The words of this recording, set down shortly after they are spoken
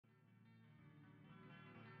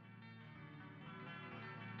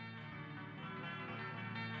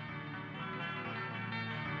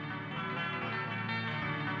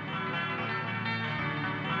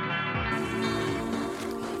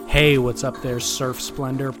Hey, what's up there, Surf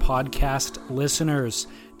Splendor podcast listeners?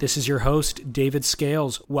 This is your host, David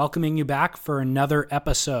Scales, welcoming you back for another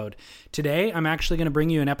episode. Today, I'm actually going to bring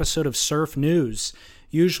you an episode of Surf News.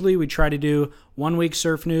 Usually, we try to do 1 week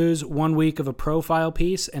surf news, 1 week of a profile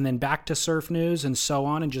piece, and then back to surf news and so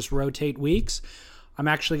on, and just rotate weeks. I'm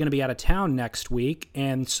actually going to be out of town next week,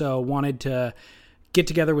 and so wanted to get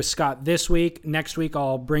together with Scott this week. Next week,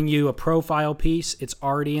 I'll bring you a profile piece. It's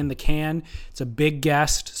already in the can. It's a big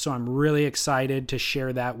guest, so I'm really excited to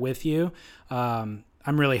share that with you. I'm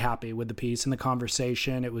really happy with the piece and the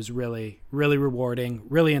conversation. It was really, really rewarding,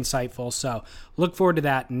 really insightful. So look forward to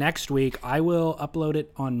that next week. I will upload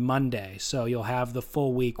it on Monday, so you'll have the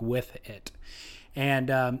full week with it. And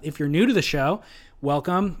if you're new to the show,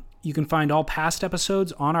 welcome. You can find all past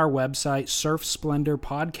episodes on our website,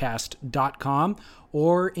 surfsplendorpodcast.com,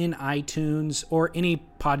 or in iTunes or any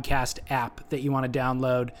podcast app that you want to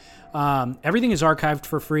download. Everything is archived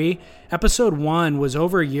for free. Episode 1 was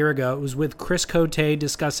over a year ago. It was with Chris Cote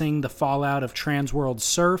discussing the fallout of Transworld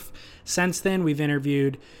Surf. Since then, we've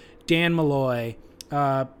interviewed Dan Malloy,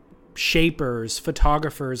 shapers,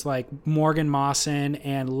 photographers like Morgan Mawson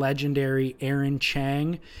and legendary Aaron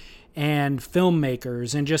Chang, and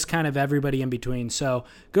filmmakers, and just kind of everybody in between. So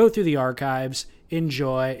go through the archives,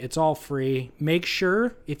 enjoy. It's all free. Make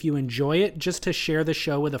sure, if you enjoy it, just to share the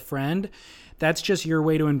show with a friend. That's just your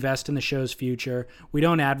way to invest in the show's future. We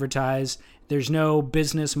don't advertise. There's no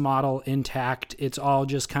business model intact. It's all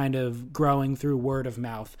just kind of growing through word of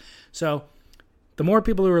mouth. So the more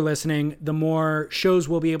people who are listening, the more shows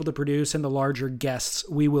we'll be able to produce and the larger guests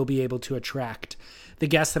we will be able to attract. The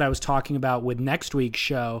guest that I was talking about with next week's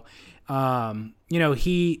show,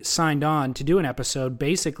 he signed on to do an episode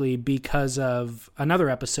basically because of another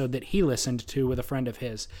episode that he listened to with a friend of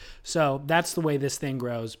his. So that's the way this thing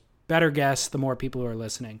grows. Better guests, the more people who are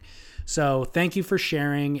listening. So thank you for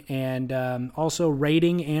sharing and also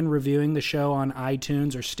rating and reviewing the show on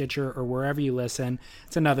iTunes or Stitcher or wherever you listen.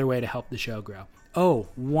 It's another way to help the show grow. Oh,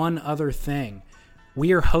 one other thing.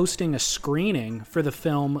 We are hosting a screening for the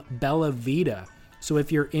film Bella Vita. So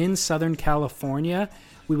if you're in Southern California,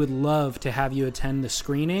 we would love to have you attend the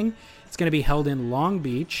screening. It's going to be held in Long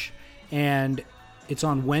Beach, and it's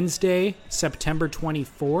on Wednesday, September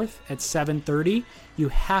 24th at 7:30. You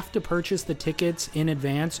have to purchase the tickets in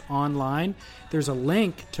advance online. There's a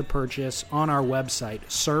link to purchase on our website,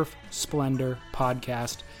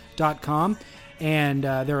 surfsplendorpodcast.com, and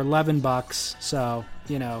they're $11, so,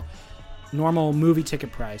 normal movie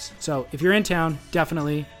ticket price. So if you're in town,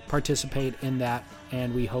 definitely participate in that,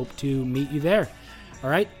 and we hope to meet you there. All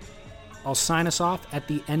right, I'll sign us off at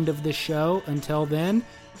the end of the show. Until then,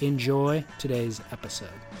 enjoy today's episode.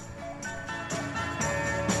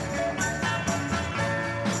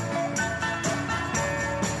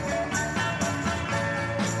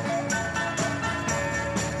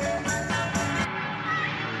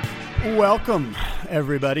 Welcome,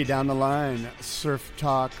 everybody, down the line, Surf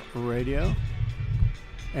Talk Radio.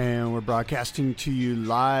 And we're broadcasting to you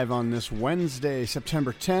live on this Wednesday,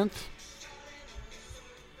 September 10th,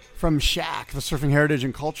 from SHAC, the Surfing Heritage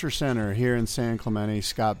and Culture Center here in San Clemente.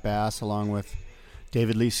 Scott Bass along with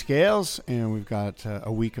David Lee Scales. And we've got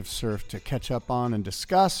a week of surf to catch up on and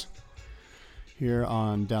discuss here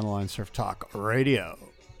on Down the Line Surf Talk Radio.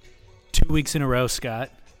 2 weeks in a row, Scott.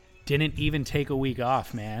 Didn't even take a week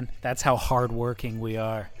off, man. That's how hardworking we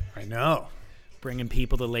are. I know. Bringing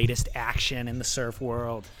people the latest action in the surf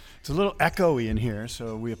world. It's a little echoey in here,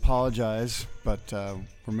 so we apologize, but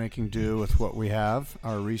we're making do with what we have.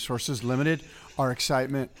 Our resources limited, our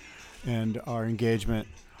excitement, and our engagement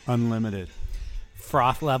unlimited.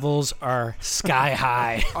 Froth levels are sky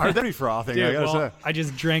high. Are they frothing? Dude, I gotta say. I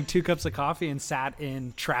just drank 2 cups of coffee and sat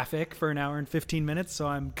in traffic for an hour and 15 minutes, so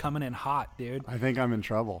I'm coming in hot, dude. I think I'm in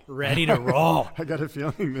trouble. Ready to roll. I got a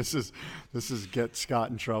feeling this is Get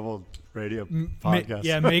Scott in Trouble radio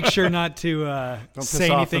podcast. Make sure not to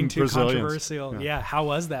say anything too controversial. Yeah. How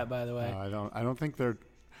was that, by the way? I don't think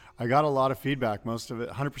I got a lot of feedback, most of it,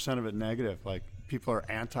 100% of it negative. Like, people are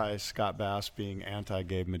anti-Scott Bass being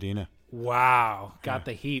anti-Gabe Medina. Wow. Got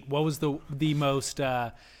the heat. What was the most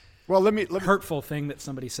hurtful thing that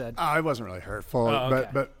somebody said? I wasn't really hurtful, okay.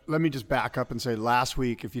 but let me just back up and say, last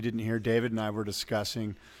week, if you didn't hear, David and I were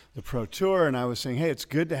discussing the Pro Tour, and I was saying, hey, it's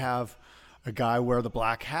good to have a guy wear the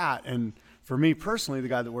black hat. And for me personally, the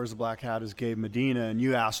guy that wears the black hat is Gabe Medina, and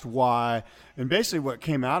you asked why. And basically what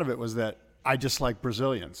came out of it was that I dislike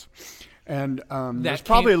Brazilians. And there's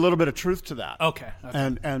probably a little bit of truth to that. Okay.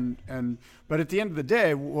 But at the end of the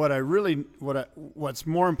day, what's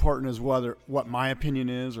more important is what my opinion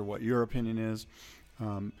is or what your opinion is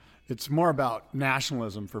it's more about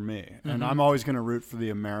nationalism for me, and I'm always going to root for the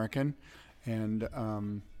American, and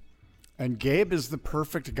Gabe is the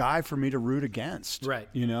perfect guy for me to root against, right?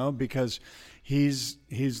 Because he's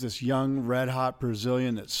this young, red hot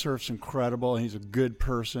Brazilian that surfs incredible. He's a good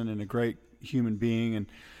person and a great human being,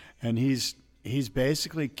 and he's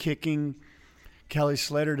basically kicking Kelly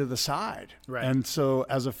Slater to the side. Right. And so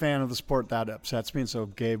as a fan of the sport, that upsets me. And so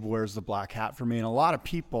Gabe wears the black hat for me. And a lot of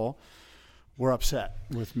people were upset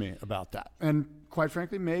with me about that. And quite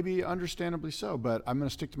frankly, maybe understandably so, but I'm going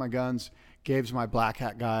to stick to my guns. Gabe's my black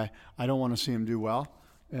hat guy. I don't want to see him do well.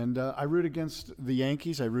 And I root against the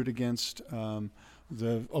Yankees. I root against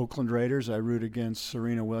the Oakland Raiders. I root against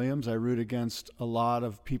Serena Williams. I root against a lot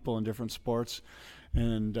of people in different sports.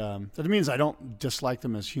 And that means I don't dislike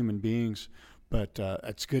them as human beings, but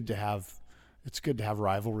it's good to have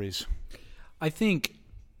rivalries. I think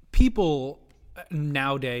people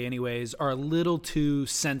nowadays, anyways, are a little too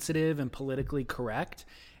sensitive and politically correct.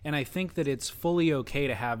 And I think that it's fully okay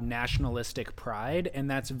to have nationalistic pride, and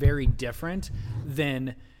that's very different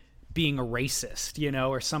than being a racist,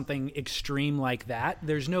 or something extreme like that.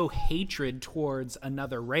 There's no hatred towards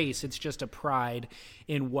another race. It's just a pride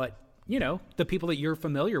in what, the people that you're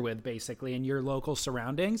familiar with, basically, in your local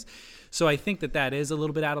surroundings. So I think that is a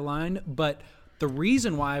little bit out of line. But the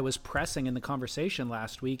reason why I was pressing in the conversation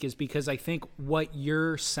last week is because I think what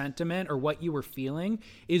your sentiment or what you were feeling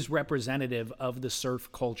is representative of the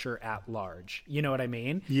surf culture at large. You know what I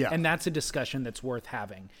mean? Yeah. And that's a discussion that's worth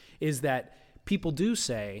having, is that people do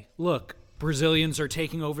say, look, Brazilians are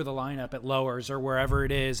taking over the lineup at lowers or wherever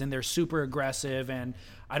it is, and they're super aggressive, and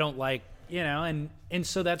I don't like, and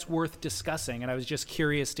so that's worth discussing. And I was just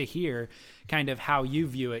curious to hear kind of how you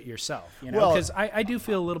view it yourself, because I do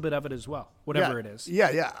feel a little bit of it as well, whatever it is.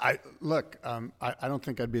 Yeah. I don't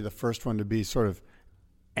think I'd be the first one to be sort of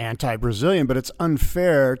anti-Brazilian, but it's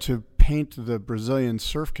unfair to paint the Brazilian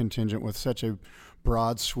surf contingent with such a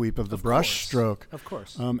broad sweep of the brush stroke. Of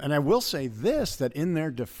course. And I will say this, that in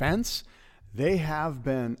their defense, they have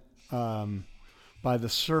been, by the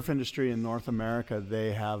surf industry in North America,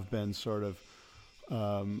 they have been sort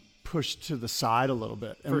of pushed to the side a little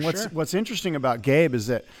bit. And what's interesting about Gabe is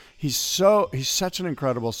that he's such an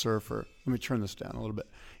incredible surfer. Let me turn this down a little bit.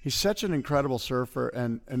 He's such an incredible surfer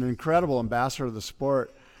and an incredible ambassador of the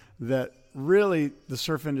sport that really the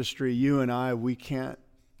surf industry, you and I, we can't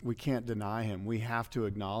deny him. We have to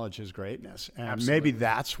acknowledge his greatness. And Absolutely. Maybe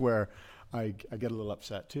that's where I get a little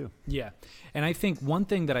upset too. Yeah. And I think one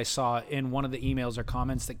thing that I saw in one of the emails or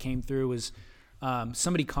comments that came through was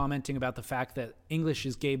somebody commenting about the fact that English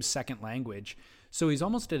is Gabe's second language. So he's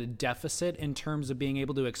almost at a deficit in terms of being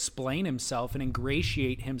able to explain himself and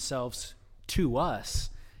ingratiate himself to us.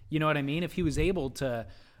 You know what I mean? If he was able to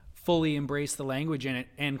fully embrace the language in it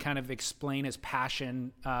and kind of explain his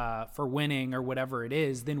passion for winning or whatever it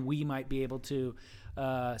is, then we might be able to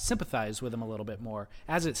sympathize with him a little bit more.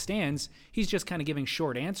 As it stands, he's just kind of giving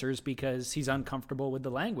short answers because he's uncomfortable with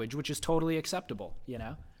the language, which is totally acceptable,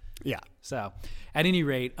 Yeah. So at any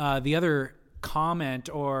rate, the other comment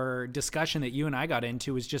or discussion that you and I got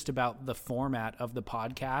into was just about the format of the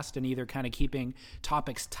podcast and either kind of keeping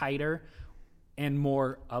topics tighter and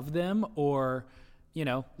more of them, or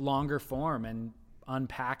longer form and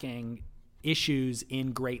unpacking issues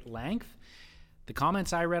in great length. The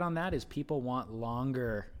comments I read on that is people want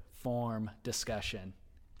longer form discussion.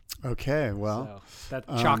 Okay, well. So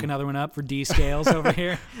chalk another one up for D Scales over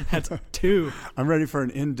here. That's 2. I'm ready for an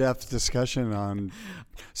in-depth discussion on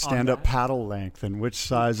stand-up paddle length and which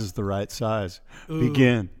size is the right size. Ooh.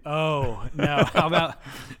 Begin. Oh, no. How about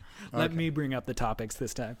let me bring up the topics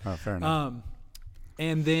this time. Oh, fair enough.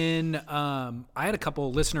 And then I had a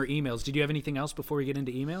couple listener emails. Did you have anything else before we get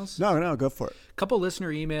into emails? No, go for it. A couple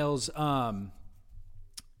listener emails.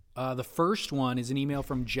 The first one is an email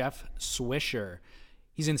from Jeff Swisher.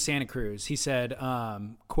 He's in Santa Cruz. He said,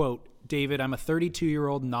 quote, David, I'm a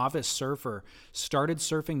 32-year-old novice surfer. Started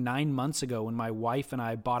surfing 9 months ago when my wife and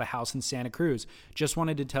I bought a house in Santa Cruz. Just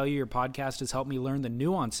wanted to tell you your podcast has helped me learn the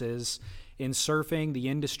nuances in surfing, the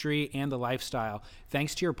industry, and the lifestyle.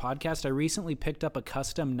 Thanks to your podcast, I recently picked up a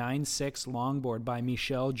custom 9.6 longboard by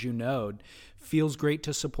Michel Junod. Feels great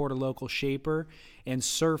to support a local shaper and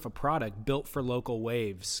surf a product built for local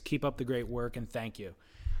waves. Keep up the great work, and thank you.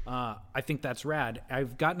 I think that's rad.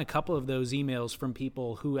 I've gotten a couple of those emails from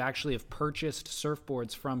people who actually have purchased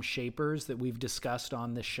surfboards from shapers that we've discussed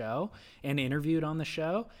on the show and interviewed on the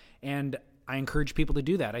show, and I encourage people to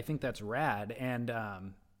do that. I think that's rad, and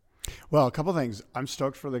Well, a couple things. I'm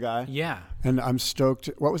stoked for the guy. Yeah. And I'm stoked.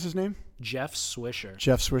 What was his name? Jeff Swisher.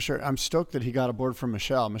 Jeff Swisher. I'm stoked that he got aboard from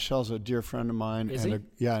Michelle. Michelle's a dear friend of mine. Is and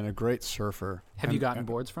he? And a great surfer. Have you gotten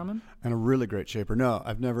boards from him? And a really great shaper. No,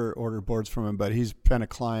 I've never ordered boards from him, but he's been a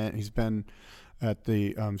client. He's been at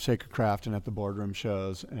the Sacred Craft and at the boardroom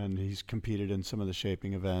shows, and he's competed in some of the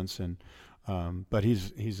shaping events. And but he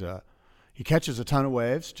catches a ton of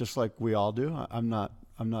waves, just like we all do. I'm not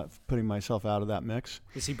putting myself out of that mix.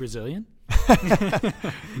 Is he Brazilian?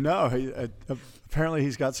 No, apparently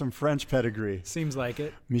he's got some French pedigree. Seems like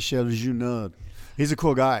it. Michel Junod. He's a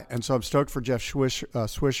cool guy, and so I'm stoked for Jeff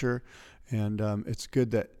Swisher, and it's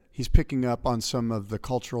good that he's picking up on some of the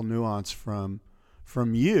cultural nuance from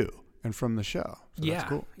you and from the show. So Yeah, that's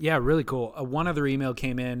cool. Yeah, really cool. One other email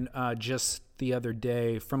came in just the other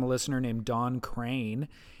day from a listener named Don Crane,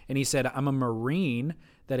 and he said, I'm a Marine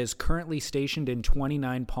that is currently stationed in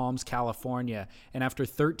 29 Palms, California, and after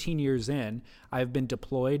 13 years in, I have been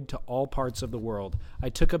deployed to all parts of the world. I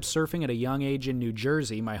took up surfing at a young age in New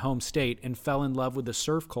Jersey, my home state, and fell in love with the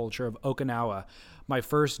surf culture of Okinawa, my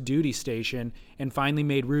first duty station, and finally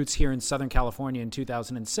made roots here in Southern California in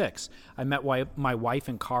 2006. I met my wife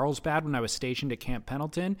in Carlsbad when I was stationed at Camp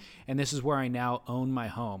Pendleton, and this is where I now own my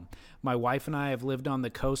home. My wife and I have lived on the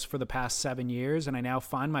coast for the past 7 years, and I now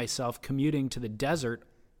find myself commuting to the desert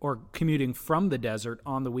or commuting from the desert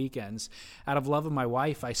on the weekends. Out of love of my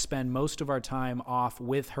wife, I spend most of our time off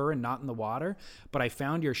with her and not in the water, but I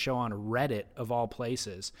found your show on Reddit, of all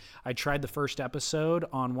places. I tried the first episode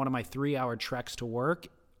on one of my 3-hour treks to work,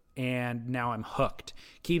 and now I'm hooked.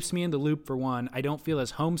 Keeps me in the loop for one. I don't feel as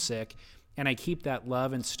homesick, and I keep that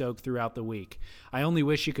love and stoke throughout the week. I only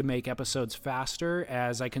wish you could make episodes faster,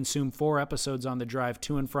 as I consume 4 episodes on the drive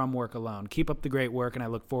to and from work alone. Keep up the great work, and I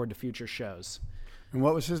look forward to future shows. And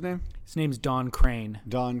what was his name? His name's Don Crane.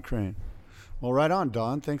 Don Crane. Well, right on,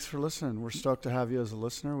 Don. Thanks for listening. We're stoked to have you as a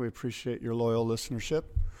listener. We appreciate your loyal listenership.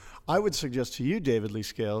 I would suggest to you, David Lee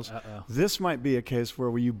Scales, this might be a case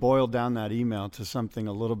where you boil down that email to something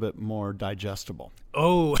a little bit more digestible.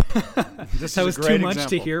 Oh, This that is was a great too much to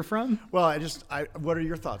example. hear from? Well, what are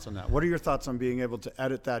your thoughts on that? What are your thoughts on being able to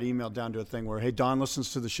edit that email down to a thing where, hey, Don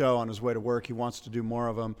listens to the show on his way to work. He wants to do more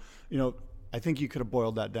of them. I think you could have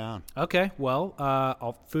boiled that down. Okay,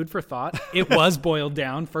 well, food for thought. It was boiled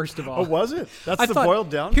down, first of all. Oh, was it? That's I the thought, boiled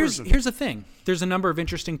down here's, version. Here's the thing. There's a number of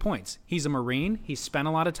interesting points. He's a Marine. He's spent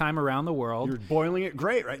a lot of time around the world. You're boiling it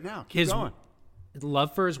great right now. Keep going.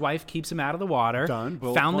 Love for his wife keeps him out of the water. Done.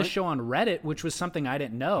 Bullet Found point. the show on Reddit, which was something I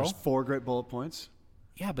didn't know. There's 4 great bullet points.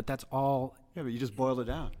 Yeah, but that's all. Yeah, but you just boiled it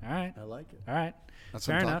down. All right. I like it. All right. That's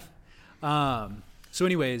Fair what I'm enough. So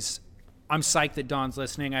anyways, I'm psyched that Don's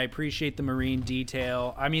listening. I appreciate the Marine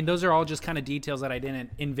detail. I mean, those are all just kind of details that I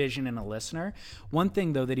didn't envision in a listener. One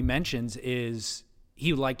thing, though, that he mentions is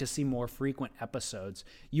he would like to see more frequent episodes.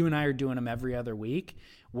 You and I are doing them every other week.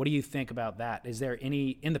 What do you think about that? Is there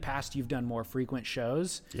any, in the past, you've done more frequent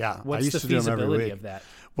shows? Yeah. What's I used the to do 'em every feasibility week. of that?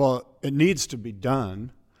 Well, it needs to be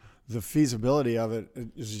done. The feasibility of it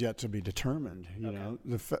is yet to be determined. You know,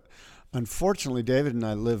 unfortunately, David and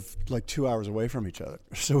I live like 2 hours away from each other,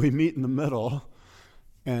 so we meet in the middle,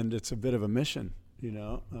 and it's a bit of a mission.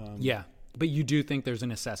 Yeah, but you do think there's a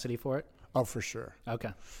necessity for it? Oh, for sure.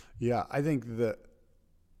 Okay. Yeah, I think that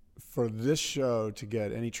for this show to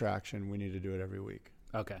get any traction, we need to do it every week.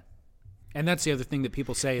 Okay. And that's the other thing that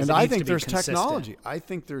people say is And it I needs think to be there's consistent. technology. I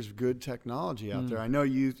think there's good technology out there. I know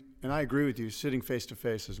you, and I agree with you. Sitting face to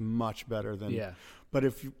face is much better than. Yeah. But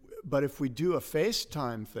if we do a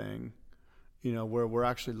FaceTime thing, where we're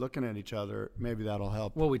actually looking at each other, maybe that'll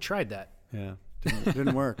help. Well, we tried that. Yeah,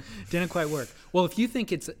 didn't work. Didn't quite work. Well, if you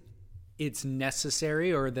think it's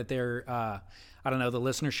necessary or that they're, I don't know, the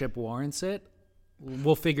listenership warrants it,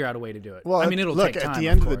 we'll figure out a way to do it. Well, I mean, it'll look, take time. at the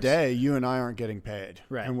end of the course. day, you and I aren't getting paid.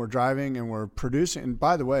 Right. And we're driving and we're producing. And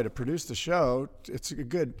by the way, to produce the show, it's a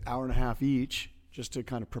good hour and a half each just to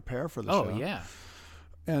kind of prepare for the show. Oh, yeah.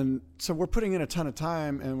 And so we're putting in a ton of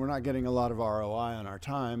time and we're not getting a lot of ROI on our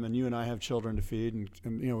time. And you and I have children to feed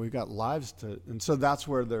and we've got lives to, and so that's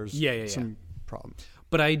where there's some problems.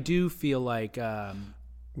 But I do feel like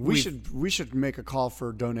we should make a call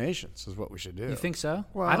for donations is what we should do. You think so?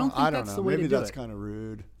 Well, I don't think that's know. the way Maybe to do that's it. kind of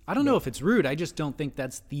rude. I don't know if it's rude. I just don't think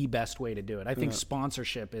that's the best way to do it. I think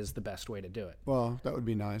sponsorship is the best way to do it. Well, that would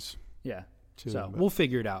be nice. Yeah. But we'll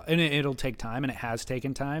figure it out. And it'll take time, and it has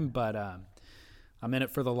taken time, but I'm in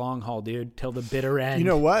it for the long haul, dude, till the bitter end. You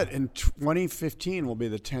know what? In 2015 will be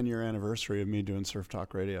the 10-year anniversary of me doing Surf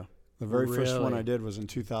Talk Radio. The very first one I did was in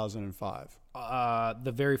 2005.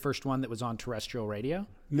 The very first one that was on terrestrial radio?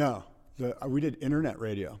 No. We did internet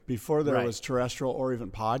radio before there Right. was terrestrial or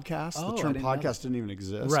even podcasts. Oh, The I term didn't know podcast didn't even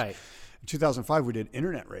exist. Right. In 2005, we did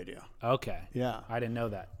internet radio. Okay. Yeah. I didn't know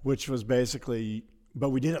that. Which was basically, but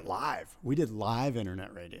we did it live. We did live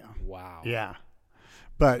internet radio. Wow. Yeah.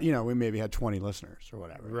 But, we maybe had 20 listeners or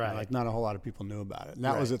whatever. Right. Like, not a whole lot of people knew about it. And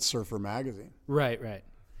that was at Surfer Magazine. Right.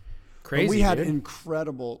 Crazy. But we had dude.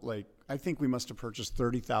 incredible, I think we must have purchased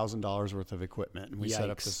 $30,000 worth of equipment. And we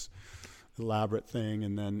set up Yikes. this elaborate thing.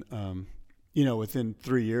 And then, within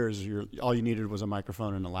 3 years, all you needed was a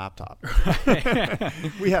microphone and a laptop.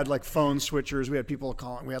 We had phone switchers. We had people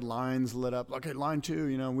calling. We had lines lit up. Okay, line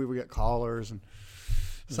 2, we would get callers. And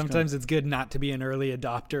Sometimes it's good not to be an early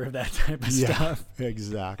adopter of that type of stuff.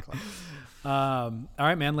 Exactly. All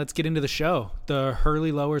right, man, let's get into the show. The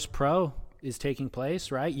Hurley Lowers Pro is taking place,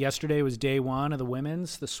 right? Yesterday was day 1 of the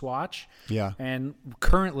women's, the Swatch. Yeah. And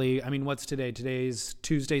currently, what's today? Today's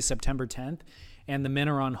Tuesday, September 10th. And the men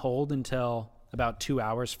are on hold until about 2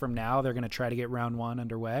 hours from now. They're going to try to get round 1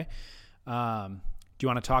 underway. Do you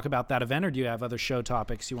want to talk about that event, or do you have other show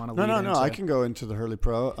topics you want to lead into? No. I can go into the Hurley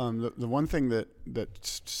Pro. The one thing that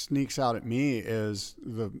sneaks out at me is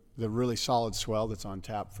the really solid swell that's on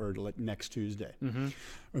tap for next Tuesday,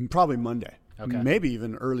 and probably Monday. Okay. Maybe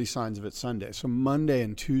even early signs of it Sunday. So Monday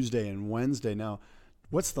and Tuesday and Wednesday. Now,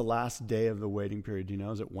 what's the last day of the waiting period? Do you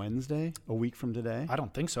know? Is it Wednesday? A week from today? I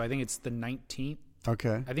don't think so. I think it's the 19th.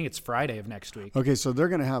 Okay. I think it's Friday of next week. Okay, so they're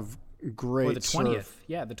going to have great Or the 20th. surf.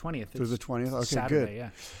 Yeah, the 20th. Through the 20th? Okay, Saturday, good. Yeah.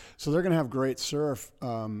 So they're going to have great surf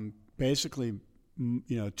basically,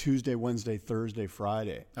 Tuesday, Wednesday, Thursday,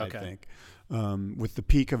 Friday, Okay. I think, with the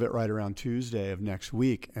peak of it right around Tuesday of next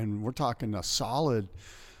week. And we're talking a solid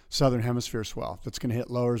Southern Hemisphere swell that's going to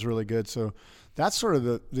hit lowers really good. So that's sort of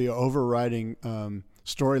the overriding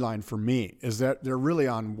storyline for me, is that they're really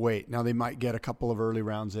on weight. Now, they might get a couple of early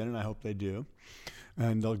rounds in, and I hope they do.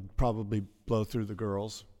 And they'll probably blow through the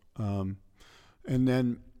girls. And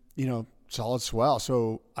then, solid swell.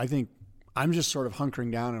 So I think I'm just sort of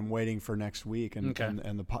hunkering down and waiting for next week and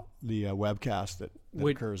the webcast that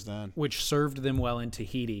occurs then. Which served them well in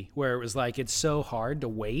Tahiti, where it was it's so hard to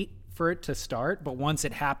wait for it to start. But once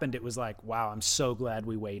it happened, it was wow, I'm so glad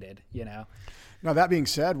we waited, Now, that being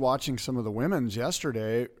said, watching some of the women's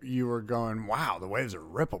yesterday, you were going, wow, the waves are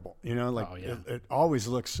rippable. It always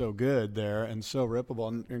looks so good there and so rippable.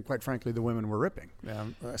 And quite frankly, the women were ripping.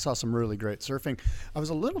 I saw some really great surfing. I was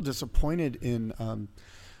a little disappointed in,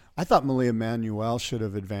 I thought Malia Manuel should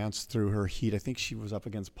have advanced through her heat. I think she was up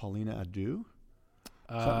against Paulina Adu.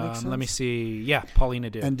 Let me see. Yeah, Paulina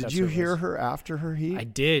did. And did you hear her after her heat? I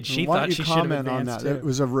did. She Why thought don't you she should have comment on advanced that? too. It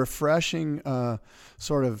was a refreshing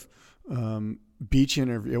sort of beach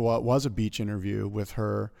interview. Well, it was a beach interview with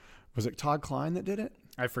her. Was it Todd Klein that did it?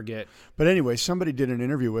 I forget. But anyway, somebody did an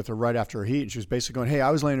interview with her right after her heat, and she was basically going, hey, I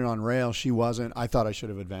was landing on rail. She wasn't. I thought I should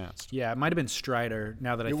have advanced. Yeah, it might have been Strider,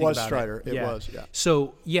 now that I think was about Strider. it. It was, yeah.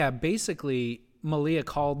 So, basically, Malia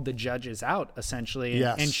called the judges out, essentially.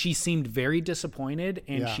 Yes. And she seemed very disappointed,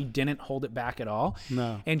 and Yeah. she didn't hold it back at all.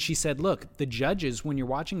 No. And she said, look, the judges, when you're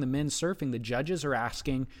watching the men surfing, the judges are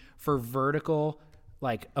asking for vertical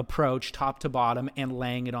approach top to bottom and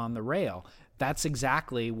laying it on the rail. That's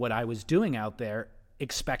exactly what I was doing out there,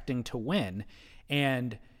 expecting to win.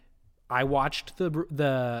 And I watched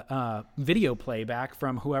the video playback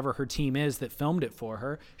from whoever her team is that filmed it for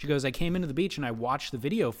her. She goes, I came into the beach and I watched the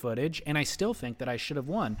video footage, and I still think that I should have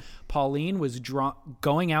won. Pauline was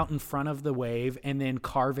going out in front of the wave and then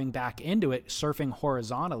carving back into it, surfing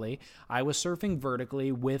horizontally. I was surfing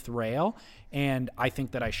vertically with rail, and I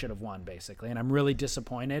think that I should have won, basically. And I'm really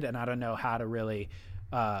disappointed, and I don't know how to really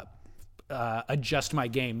adjust my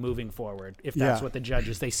game moving forward, if that's what the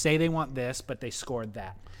judges, they say they want this, but they scored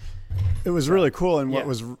that. It was really cool, and what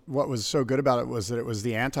was so good about it was that it was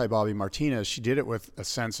the anti-Bobby Martinez. She did it with a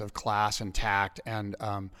sense of class and tact, and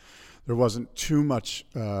there wasn't too much.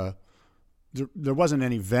 There wasn't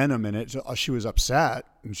any venom in it. She was upset,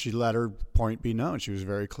 and she let her point be known. She was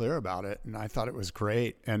very clear about it, and I thought it was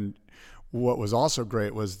great. And what was also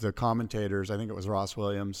great was the commentators. I think it was Ross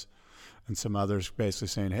Williams and some others basically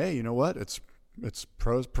saying, "Hey, you know what? It's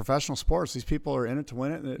professional sports. These people are in it to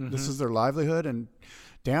win it. Mm-hmm. This is their livelihood, and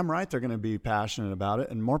damn right they're going to be passionate about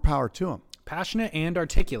it, and more power to them." Passionate and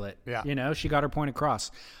articulate. Yeah. She got her point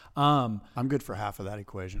across. I'm good for half of that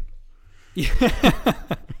equation.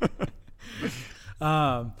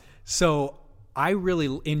 So I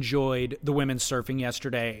really enjoyed the women's surfing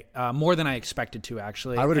yesterday, more than I expected to,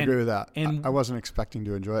 actually. I would agree with that. And I wasn't expecting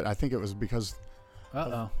to enjoy it. I think it was because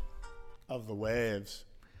of the waves.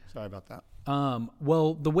 Sorry about that.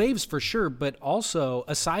 Well, the waves for sure, but also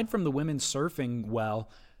aside from the women's surfing,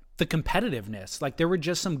 the competitiveness. Like there were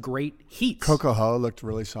just some great heats. Coco Ho looked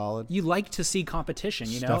really solid. You like to see competition,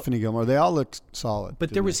 you know? Stephanie Gilmore, they all looked solid.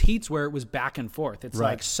 But there was heats where it was back and forth. It's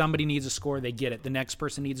Right. like somebody needs a score, they get it. The next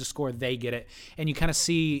person needs a score, they get it. And you kind of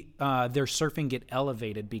see their surfing get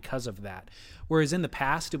elevated because of that. Whereas in the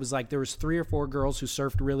past, it was like there was 3 or 4 girls who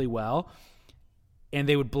surfed really well, and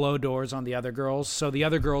they would blow doors on the other girls. So the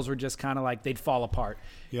other girls were just kind of like, they'd fall apart.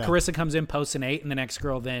 Yeah. Carissa comes in, posts an 8, and the next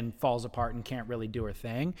girl then falls apart and can't really do her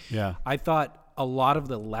thing. Yeah. I thought a lot of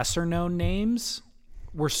the lesser known names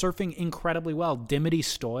were surfing incredibly well. Dimity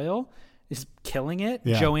Stoyle is killing it.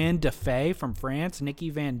 Yeah. Joanne Defay from France, Nikki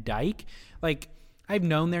Van Dyke. Like, I've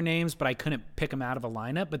known their names, but I couldn't pick them out of a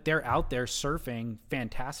lineup, but they're out there surfing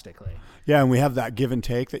fantastically. Yeah, and we have that give and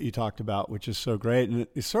take that you talked about, which is so great. And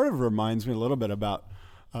it sort of reminds me a little bit about,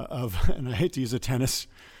 and I hate to use a tennis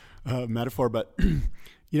metaphor, but,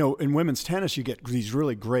 you know, in women's tennis, you get these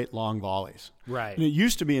really great long volleys. Right. And it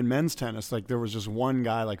used to be in men's tennis, like there was just one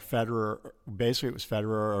guy like Federer, basically it was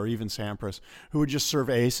Federer or even Sampras, who would just serve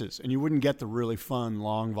aces, and you wouldn't get the really fun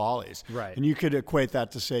long volleys. Right. And you could equate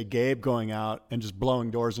that to, say, Gabe going out and just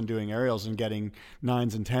blowing doors and doing aerials and getting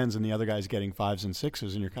 9s and 10s, and the other guy's getting 5s and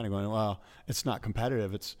 6s, and you're kind of going, well, it's not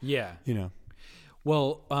competitive. It's, Yeah. you know.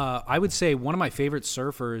 Well, I would say one of my favorite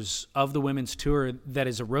surfers of the women's tour that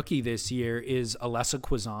is a rookie this year is Alessa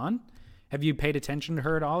Quizon. Have you paid attention to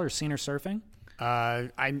her at all or seen her surfing?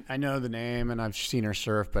 I know the name and I've seen her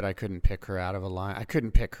surf, but I couldn't pick her out of a line. I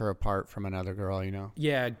couldn't pick her apart from another girl, you know?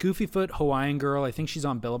 Yeah, Goofy Foot Hawaiian girl. I think she's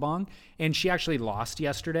on Billabong, and she actually lost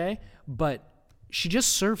yesterday, but she just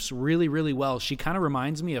surfs really, really well. She kind of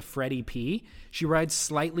reminds me of Freddie P. She rides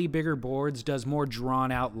slightly bigger boards, does more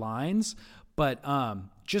drawn out lines, but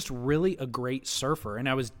just really a great surfer. And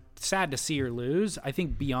I was sad to see her lose. I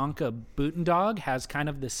think Bianca Butendog has kind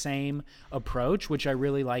of the same approach, which I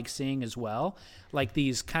really like seeing as well. Like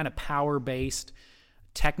these kind of power-based,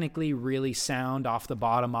 technically really sound off the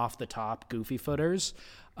bottom, off the top, goofy footers.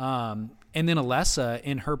 And then Alessa,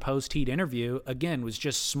 in her post-heat interview, again, was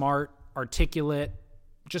just smart, articulate,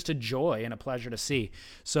 just a joy and a pleasure to see.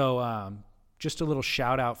 So just a little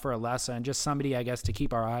shout out for Alessa, and just somebody, I guess, to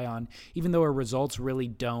keep our eye on, even though her results really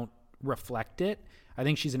don't reflect it. I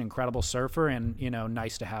think she's an incredible surfer, and, you know,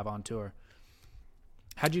 nice to have on tour.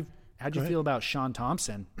 How'd you feel about Sean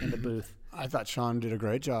Thompson in the booth? I thought Sean did a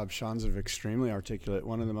great job. Sean's extremely articulate,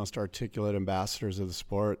 one of the most articulate ambassadors of the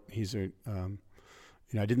sport. He's a,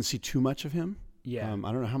 I didn't see too much of him. Yeah.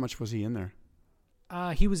 I don't know, how much was he in there?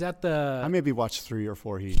 He was at I maybe watched 3 or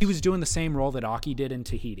 4 heats. He was doing the same role that Aki did in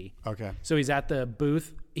Tahiti. Okay. So he's at the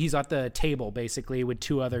booth. He's at the table, basically, with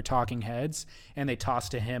 2 other talking heads, and they toss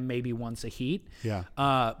to him maybe once a heat. Yeah.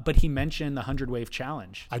 But he mentioned the 100-wave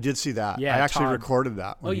challenge. I did see that. Yeah, I actually Todd. recorded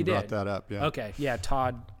that when you you brought did? that up. Yeah. Okay. Yeah,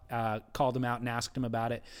 Todd called him out and asked him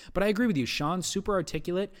about it. But I agree with you. Sean's super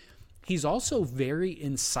articulate. He's also very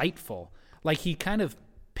insightful. Like, he kind of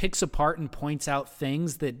picks apart and points out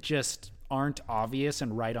things that just aren't obvious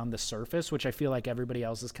and right on the surface, which I feel like everybody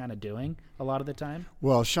else is kind of doing a lot of the time.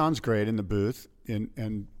 Well, Sean's great in the booth,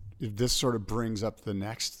 and this sort of brings up the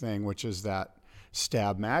next thing, which is that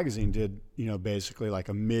Stab Magazine did, basically like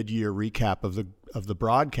a mid-year recap of the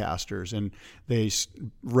broadcasters, and they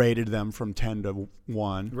rated them from 10 to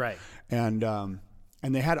 1. Right. And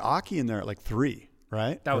they had Aki in there at like 3.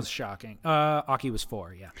 Right? That was shocking. Aki was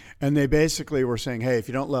 4, yeah. And they basically were saying, hey, if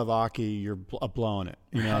you don't love Aki, you're blowing it.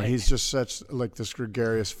 Right. He's just such like this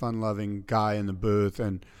gregarious, fun-loving guy in the booth,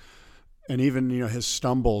 and even his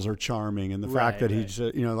stumbles are charming, and the fact that he's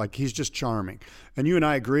he's just charming. And you and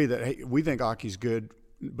I agree that, hey, we think Aki's good,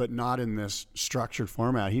 but not in this structured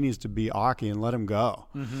format. He needs to be Aki and let him go.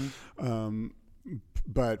 Mm-hmm.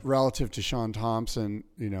 But relative to Sean Thompson,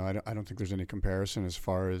 I don't think there's any comparison as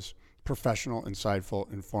far as professional,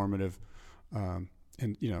 insightful, informative,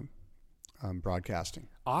 broadcasting.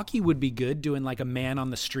 Aki would be good doing like a man on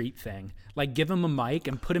the street thing. Like, give him a mic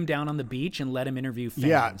and put him down on the beach and let him interview fans.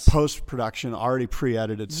 Yeah, post-production, already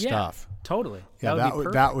pre-edited stuff. Totally. Yeah,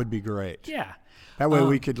 that would be great. Yeah. That way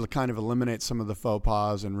we could kind of eliminate some of the faux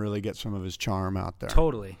pas and really get some of his charm out there.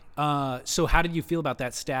 Totally. So how did you feel about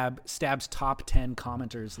that Stab's top 10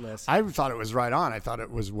 commenters list? I thought it was right on. I thought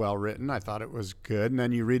it was well written. I thought it was good. And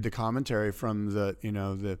then you read the commentary from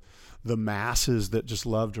the masses that just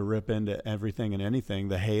love to rip into everything and anything,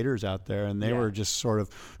 the haters out there, and they were just sort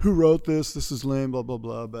of, who wrote this? This is lame, blah, blah,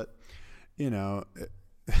 blah. But,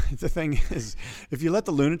 the thing is, if you let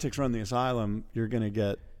the lunatics run the asylum, you're going to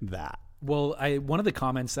get that. Well, one of the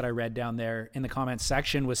comments that I read down there in the comments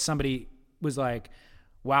section was somebody was like,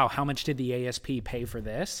 wow, how much did the ASP pay for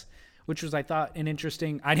this? Which was, I thought, an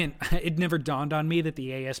interesting, it never dawned on me that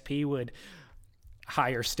the ASP would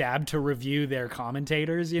hire Stab to review their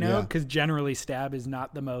commentators, you know, Yeah. because generally Stab is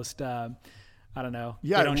not the most, I don't know.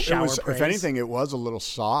 Yeah, they don't shower if praise. anything, it was a little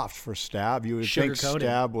soft for Stab. You would think Sugar-coated.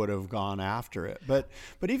 Stab would have gone after it, but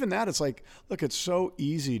even that, it's like, look, it's so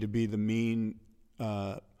easy to be the mean.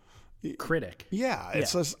 Critic. Yeah,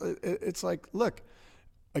 it's like, look,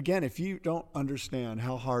 again, if you don't understand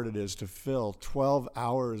how hard it is to fill 12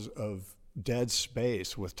 hours of dead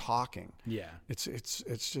space with talking, Yeah. it's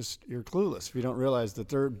just, you're clueless if you don't realize that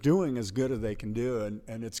they're doing as good as they can do,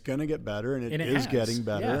 and it's going to get better, and it is has, getting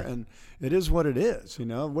better, yeah. and it is what it is. You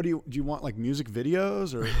know, what do you want, like music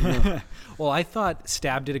videos or? You know? Well, I thought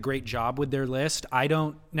Stab did a great job with their list. I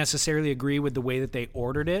don't necessarily agree with the way that they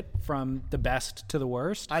ordered it from the best to the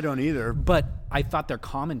worst, I don't either. but I thought their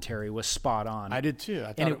commentary was spot on. I did too.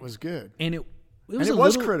 I thought it was good. And it And was it a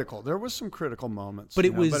was little, critical. There was some critical moments, But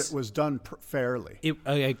you it know, was- but it was done fairly.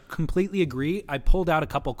 I completely agree. I pulled out a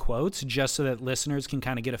couple quotes just so that listeners can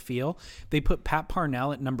kind of get a feel. They put Pat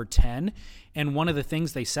Parnell at number 10, and one of the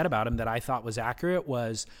things they said about him that I thought was accurate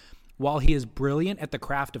was, while he is brilliant at the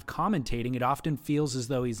craft of commentating, it often feels as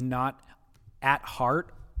though he's not at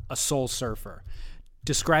heart a soul surfer.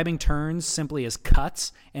 Describing turns simply as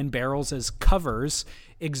cuts and barrels as covers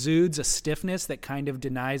exudes a stiffness that kind of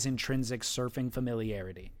denies intrinsic surfing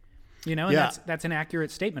familiarity. You know, and Yeah. that's an accurate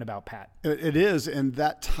statement about Pat. It is, and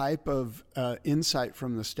that type of insight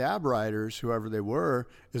from the Stab writers, whoever they were,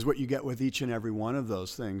 is what you get with each and every one of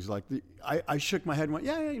those things. Like I shook my head and went,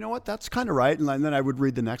 yeah, you know what, that's kind of right. And then I would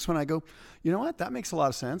read the next one. I go, you know what, that makes a lot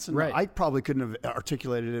of sense. And Right. I probably couldn't have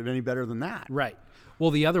articulated it any better than that. Right. Well,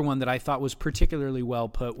 the other one that I thought was particularly well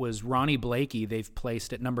put was Ronnie Blakey. They've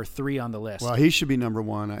placed at number 3 on the list. Well, he should be number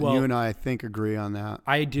one. Well- You and I think, agree on that.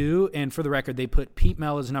 I do, and for the record, they put Pete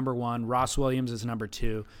Mel as number 1, Ross Williams as number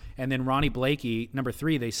 2, and then Ronnie Blakey, number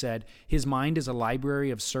 3, they said, his mind is a library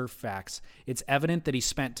of surf facts. It's evident that he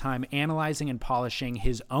spent time analyzing and polishing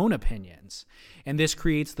his own opinions, and this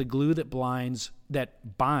creates the glue that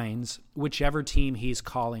binds whichever team he's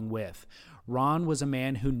calling with. Ron was a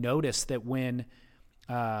man who noticed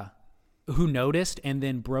and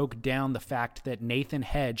then broke down the fact that Nathan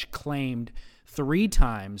Hedge claimed 3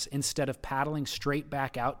 times instead of paddling straight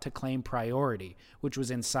back out to claim priority, which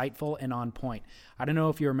was insightful and on point. I don't know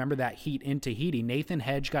if you remember that heat in Tahiti. Nathan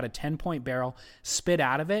Hedge got a 10-point barrel, spit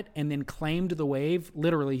out of it, and then claimed the wave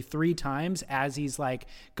literally 3 times as he's like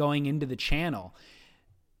going into the channel.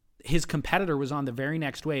 His competitor was on the very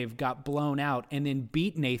next wave, got blown out, and then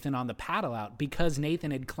beat Nathan on the paddle out. Because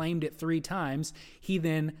Nathan had claimed it 3 times, he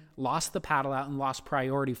then lost the paddle out and lost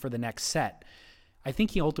priority for the next set. I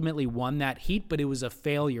think he ultimately won that heat, but it was a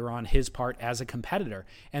failure on his part as a competitor.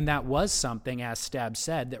 And that was something, as Stab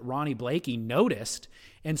said, that Ronnie Blakey noticed.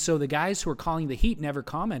 And so the guys who were calling the heat never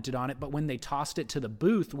commented on it, but when they tossed it to the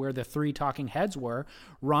booth where the 3 talking heads were,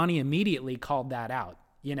 Ronnie immediately called that out.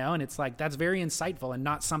 You know, and it's like, that's very insightful and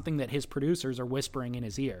not something that his producers are whispering in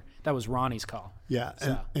his ear. That was Ronnie's call. Yeah,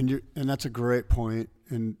 So. and that's a great point.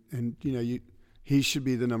 And you know, he should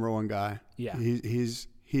be the number 1 guy. Yeah.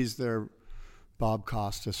 He's their Bob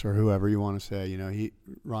Costas or whoever you want to say. You know,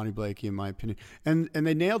 Ronnie Blakey, in my opinion, and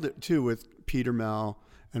they nailed it too with Peter Mel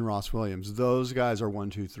and Ross Williams. Those guys are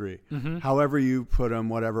 1, 2, 3. Mm-hmm. However you put them,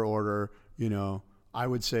 whatever order, you know, I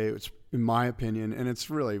would say it's, in my opinion, and it's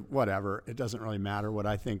really whatever. It doesn't really matter what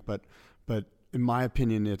I think, but in my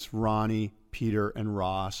opinion, it's Ronnie, Peter, and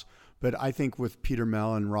Ross. But I think with Peter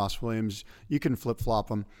Mel and Ross Williams, you can flip-flop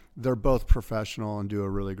them. They're both professional and do a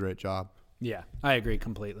really great job. Yeah, I agree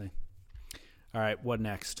completely. All right, what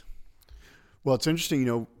next? Well, it's interesting, you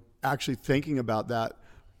know, actually thinking about that,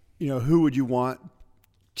 you know, who would you want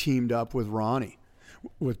teamed up with Ronnie,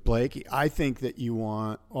 with Blakey? I think that you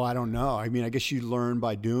want, I don't know. I mean, I guess you learn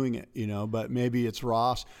by doing it, you know, but maybe it's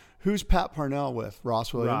Ross. Who's Pat Parnell with?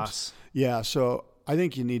 Ross Williams? Ross. Yeah, so I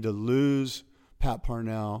think you need to lose Pat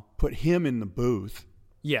Parnell, put him in the booth,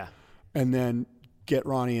 Yeah. and then get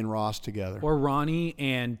Ronnie and Ross together. Or Ronnie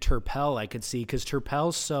and Turpel, I could see, because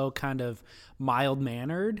Turpel's so kind of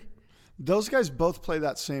mild-mannered. Those guys both play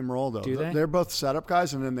that same role, though. Do they? They're both setup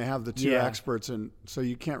guys, and then they have the 2 Yeah. experts, and so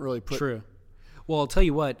you can't really put... True. Well, I'll tell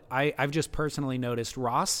you what, I've just personally noticed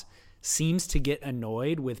Ross seems to get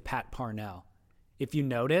annoyed with Pat Parnell. If you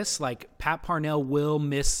notice, like, Pat Parnell will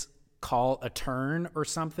miscall a turn or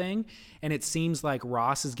something, and it seems like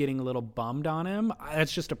Ross is getting a little bummed on him.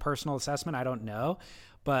 That's just a personal assessment. I don't know.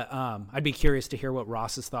 But I'd be curious to hear what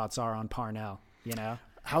Ross's thoughts are on Parnell, you know?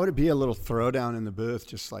 How would it be a little throwdown in the booth?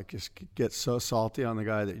 Just get so salty on the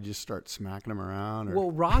guy that you just start smacking him around? Or...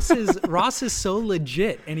 Well, Ross is so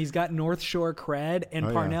legit, and he's got North Shore cred, and Oh,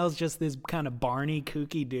 yeah. Parnell's just this kind of Barney,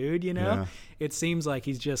 kooky dude, you know? Yeah. It seems like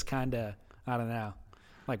he's just kind of I don't know.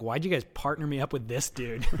 Like, why'd you guys partner me up with this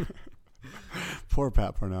dude? Poor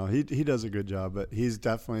Pat Parnell. He does a good job, but he's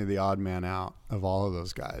definitely the odd man out of all of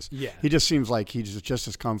those guys. Yeah. He just seems like he's just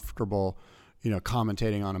as comfortable,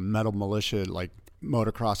 commentating on a metal militia like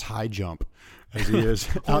motocross high jump as he is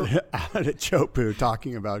out at Chopu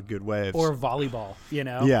talking about good waves. Or volleyball,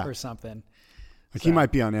 Yeah. or something. Like he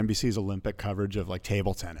might be on NBC's Olympic coverage of like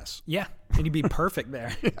table tennis. Yeah, and he'd be perfect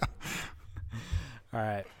there. Yeah. All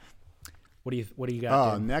right. What do you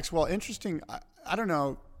got? Dude? Next, well, interesting. I don't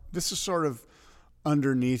know. This is sort of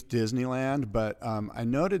underneath Disneyland, but I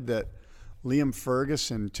noted that Liam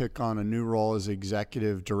Ferguson took on a new role as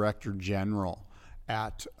Executive Director General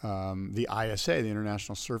at the ISA, the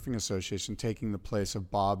International Surfing Association, taking the place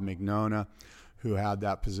of Bob Mignona, who had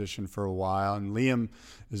that position for a while. And Liam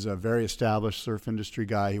is a very established surf industry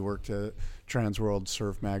guy. He worked at Transworld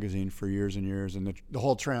Surf Magazine for years and years, and the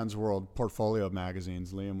whole Transworld portfolio of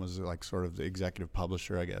magazines. Liam was like sort of the executive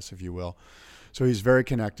publisher, I guess, if you will. So he's very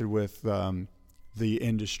connected with the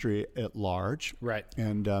industry at large. Right.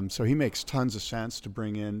 And so he makes tons of sense to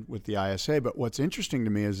bring in with the ISA. But what's interesting to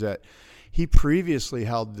me is that he previously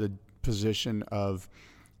held the position of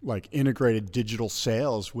like integrated digital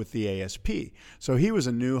sales with the ASP. So he was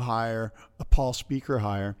a new hire, a Paul Speaker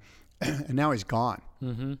hire, and now he's gone.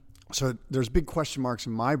 Mm-hmm. So there's big question marks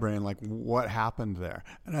in my brain, like what happened there?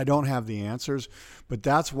 And I don't have the answers, but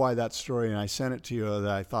that's why that story, and I sent it to you, that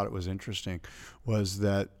I thought it was interesting, was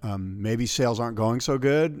that maybe sales aren't going so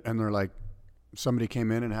good, and they're like, somebody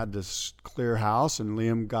came in and had this clear house and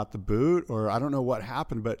Liam got the boot, or I don't know what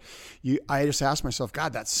happened, but I just asked myself,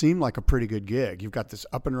 God, that seemed like a pretty good gig. You've got this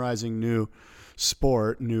up and rising new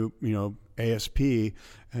sport, new, ASP,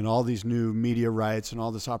 and all these new media rights and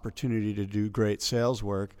all this opportunity to do great sales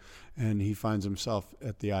work. And he finds himself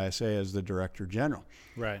at the ISA as the Director General.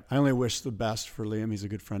 Right. I only wish the best for Liam. He's a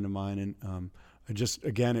good friend of mine. And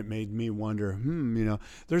again, it made me wonder,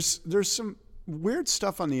 there's some weird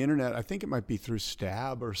stuff on the internet. I think it might be through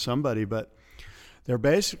Stab or somebody, but they're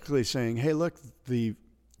basically saying, hey, look,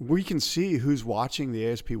 we can see who's watching the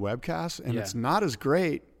ASP webcast, and it's not as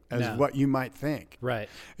great as what you might think. Right.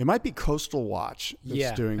 It might be Coastal Watch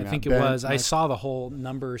that's doing that. I think it was. I saw the whole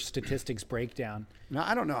number statistics breakdown. Now,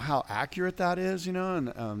 I don't know how accurate that is,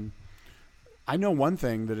 and I know one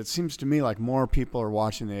thing, that it seems to me like more people are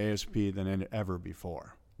watching the ASP than ever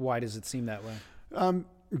before. Why does it seem that way?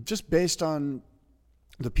 Just based on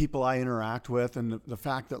the people I interact with, and the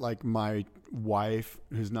fact that like my wife,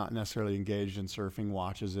 who's not necessarily engaged in surfing,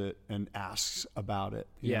 watches it and asks about it.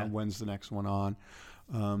 You know, when's the next one on?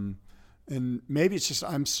 And maybe it's just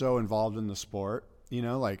I'm so involved in the sport,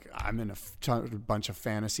 like I'm in a bunch of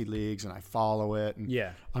fantasy leagues and I follow it,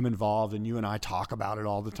 and I'm involved, and you and I talk about it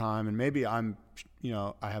all the time, and maybe I'm,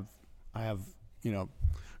 I have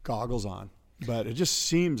goggles on, but it just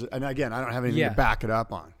seems, and again, I don't have anything to back it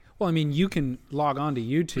up on. Well, I mean, you can log on to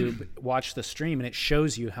YouTube, watch the stream, and it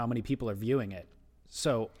shows you how many people are viewing it.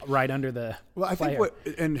 So right under the I player.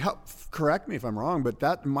 think correct me if I'm wrong, but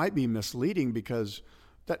that might be misleading, because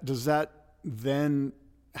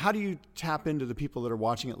how do you tap into the people that are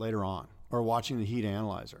watching it later on or watching the heat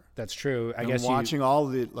analyzer? That's true. I and guess watching all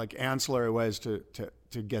the like ancillary ways to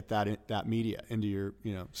get that media into your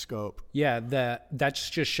scope. Yeah, that's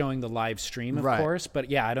just showing the live stream, of Right. course. But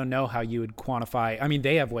yeah, I don't know how you would quantify. I mean,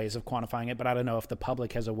 they have ways of quantifying it, but I don't know if the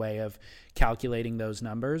public has a way of calculating those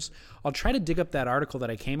numbers. I'll try to dig up that article that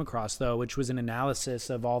I came across, though, which was an analysis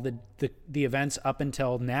of all the events up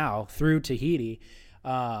until now through Tahiti.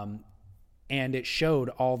 And it showed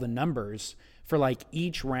all the numbers for like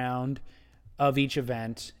each round of each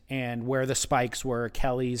event and where the spikes were.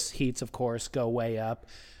 Kelly's heats, of course, go way up.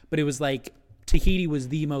 But it was like Tahiti was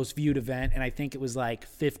the most viewed event, and I think it was like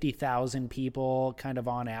 50,000 people kind of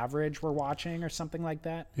on average were watching or something like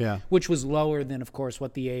that. Yeah. Which was lower than, of course,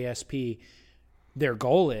 what the ASP, their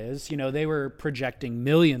goal is. They were projecting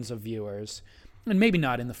millions of viewers, and maybe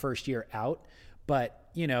not in the first year out, but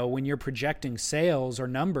when you're projecting sales or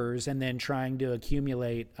numbers and then trying to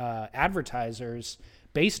accumulate advertisers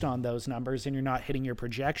based on those numbers, and you're not hitting your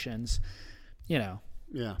projections,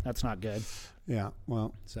 that's not good. Yeah.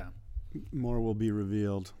 Well, So, more will be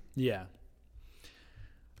revealed. yeah.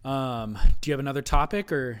 Do you have another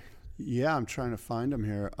topic or? Yeah, I'm trying to find them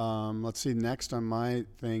here. Let's see. Next on my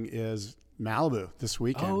thing is Malibu this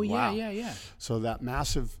weekend. Oh, Wow. yeah. So that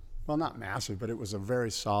massive, well, not massive, but it was a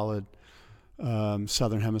very solid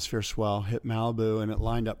Southern Hemisphere swell hit Malibu, and it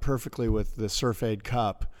lined up perfectly with the Surf Aid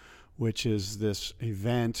Cup, which is this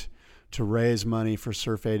event to raise money for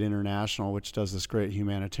Surf Aid International, which does this great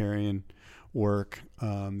humanitarian work.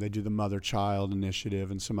 They do the Mother Child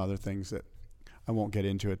Initiative and some other things that I won't get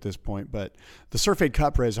into at this point, but the Surf Aid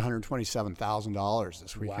Cup raised $127,000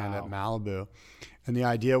 this weekend at Malibu. And the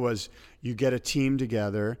idea was you get a team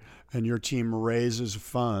together and your team raises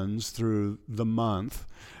funds through the month.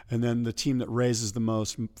 And then the team that raises the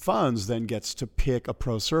most funds then gets to pick a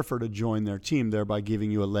pro surfer to join their team, thereby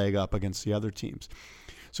giving you a leg up against the other teams.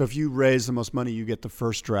 So if you raise the most money, you get the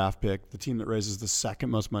first draft pick. The team that raises the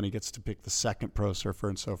second most money gets to pick the second pro surfer,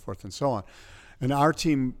 and so forth and so on. And our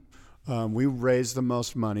team, we raised the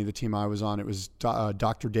most money. The team I was on, it was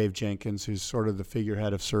Dr. Dave Jenkins, who's sort of the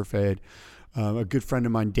figurehead of Surf Aid. A good friend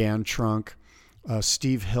of mine, Dan Trunk,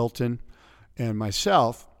 Steve Hilton, and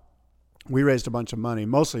myself. We raised a bunch of money,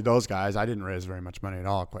 mostly those guys. I didn't raise very much money at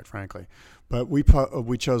all, quite frankly. But we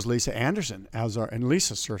chose Lisa Anderson as our, and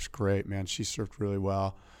Lisa surfs great, man. She surfed really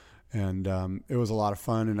well. And it was a lot of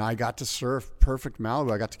fun. And I got to surf perfect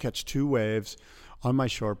Malibu. I got to catch 2 waves on my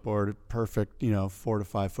shortboard, perfect, 4 to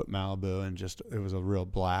 5 foot Malibu. And just, it was a real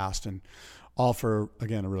blast. And all for,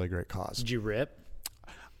 again, a really great cause. Did you rip?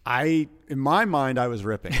 In my mind, I was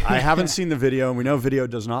ripping. I haven't seen the video, and we know video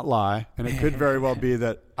does not lie. And it could very well be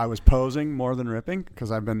that I was posing more than ripping,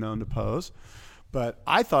 because I've been known to pose. But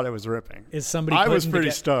I thought I was ripping. I was pretty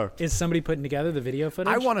stoked. Is somebody putting together the video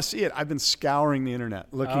footage? I want to see it. I've been scouring the internet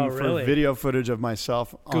looking for video footage of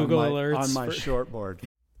myself Google on my shortboard.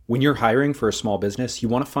 When you're hiring for a small business, you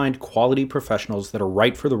want to find quality professionals that are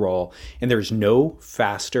right for the role, and there's no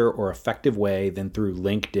faster or effective way than through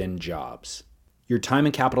LinkedIn Jobs. Your time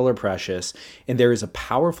and capital are precious, and there is a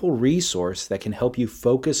powerful resource that can help you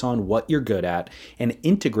focus on what you're good at and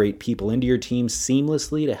integrate people into your team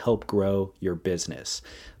seamlessly to help grow your business.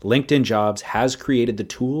 LinkedIn Jobs has created the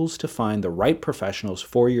tools to find the right professionals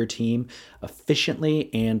for your team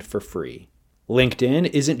efficiently and for free. LinkedIn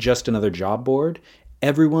isn't just another job board.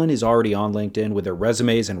 Everyone is already on LinkedIn with their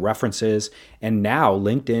resumes and references, and now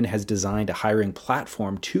LinkedIn has designed a hiring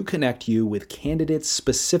platform to connect you with candidates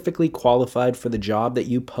specifically qualified for the job that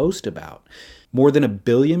you post about. More than 1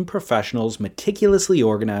 billion professionals meticulously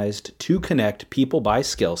organized to connect people by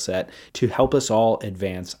skill set to help us all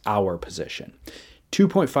advance our position.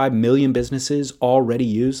 2.5 million businesses already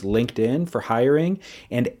use LinkedIn for hiring,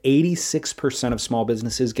 and 86% of small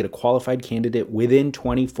businesses get a qualified candidate within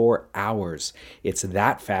 24 hours. It's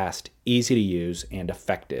that fast, easy to use, and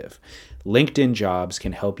effective. LinkedIn Jobs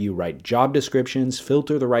can help you write job descriptions,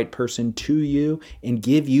 filter the right person to you, and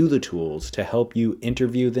give you the tools to help you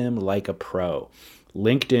interview them like a pro.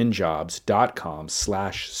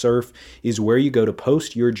 LinkedInjobs.com/surf is where you go to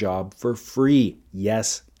post your job for free.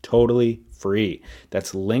 Yes, totally free.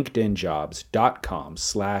 That's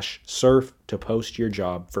LinkedInjobs.com/surf to post your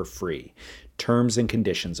job for free. Terms and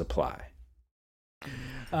conditions apply.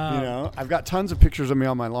 I've got tons of pictures of me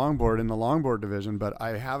on my longboard in the longboard division, but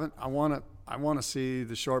I haven't. I want to see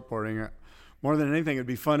the shortboarding. More than anything, it'd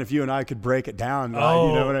be fun if you and I could break it down. Oh,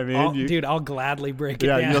 you know what I mean? Dude, I'll gladly break it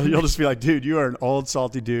down. Yeah, you'll just be like, dude, you are an old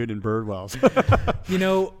salty dude in Birdwells.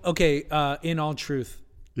 In all truth.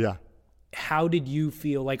 Yeah. How did you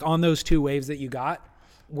feel like on those 2 waves that you got?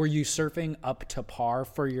 Were you surfing up to par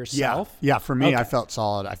for yourself? Yeah, for me, I felt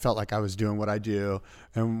solid. I felt like I was doing what I do,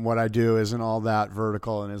 and what I do isn't all that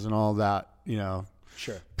vertical and isn't all that,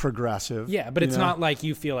 Sure. progressive. Yeah, but it's not like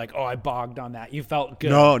you feel like, I bogged on that. You felt good.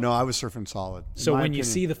 No, I was surfing solid. So when you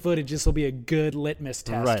see the footage, this will be a good litmus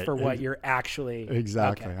test for what you're actually.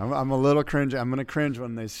 Exactly. Okay. I'm a little cringe. I'm going to cringe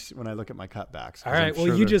when I look at my cutbacks. All right.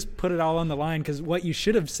 Well, you just put it all on the line, because what you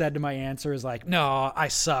should have said to my answer is like, no, I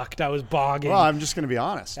sucked. I was bogging. Well, I'm just going to be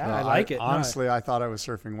honest. Yeah, I like it. Honestly, I thought I was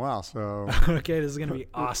surfing well. So okay, this is going to be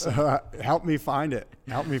awesome. Help me find it.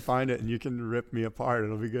 And you can rip me apart.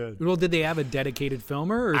 It'll be good. Well, did they have a dedicated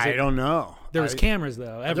filmer? Or I don't know. There was cameras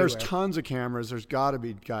though. Everywhere. There's tons of cameras. There's got to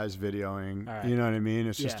be guys videoing. Right. You know what I mean?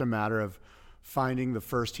 It's just a matter of finding the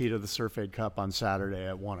first heat of the Surf Aid Cup on Saturday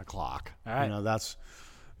at 1:00. All right. That's,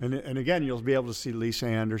 and again, you'll be able to see Lisa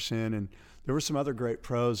Anderson, and there were some other great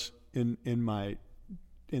pros in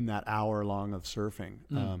that hour long of surfing.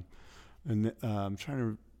 I'm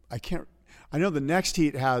trying to. I know the next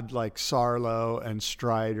heat had like Sarlo and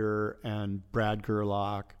Strider and Brad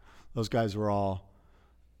Gerlach. Those guys were all.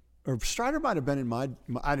 Or Strider might have been in my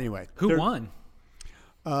anyway. Who won?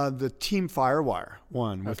 The Team Firewire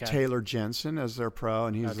won with Taylor Jensen as their pro,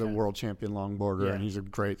 and he's the world champion longboarder, and he's a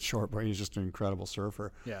great shortboarder. He's just an incredible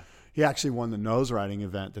surfer. Yeah. He actually won the nose riding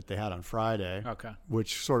event that they had on Friday,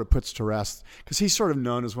 which sort of puts to rest, because he's sort of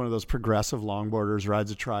known as one of those progressive longboarders,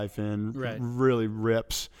 rides a tri-fin, really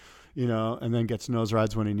rips, and then gets nose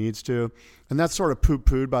rides when he needs to. And that's sort of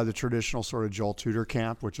poo-pooed by the traditional sort of Joel Tudor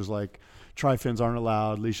camp, which is like tri-fins aren't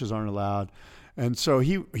allowed, leashes aren't allowed. And so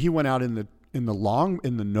he went out in in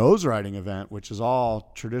the nose riding event, which is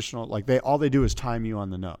all traditional, like all they do is time you on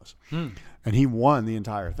the nose. And he won the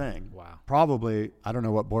entire thing. Wow. Probably, I don't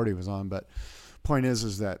know what board he was on, but point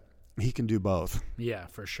is that he can do both. Yeah,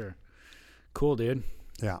 for sure. Cool, dude.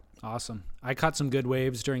 Yeah. Awesome. I caught some good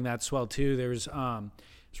waves during that swell too. There's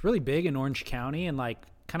it's really big in Orange County and like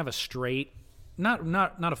kind of a straight, not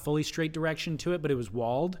a fully straight direction to it, but it was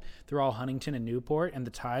walled through all Huntington and Newport, and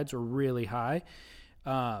the tides were really high.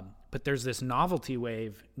 But there's this novelty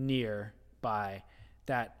wave nearby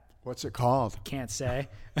that What's it called? can't say.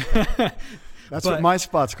 That's what my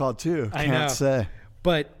spot's called too. I know. Can't say.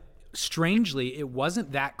 But strangely, it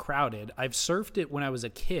wasn't that crowded. I've surfed it when I was a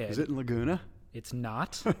kid. Is it in Laguna? It's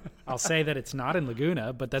not. I'll say that it's not in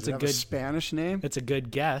Laguna, but that's Does it have a Spanish name? It's a good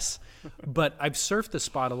guess. But I've surfed the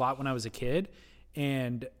spot a lot when I was a kid,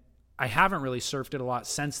 and I haven't really surfed it a lot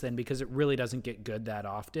since then because it really doesn't get good that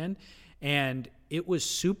often. And it was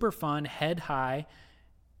super fun, head high,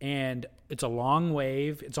 and it's a long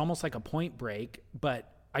wave. It's almost like a point break, but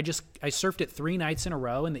I surfed it 3 nights in a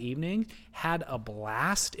row in the evening, had a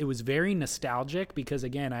blast. It was very nostalgic because,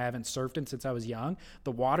 again, I haven't surfed it since I was young.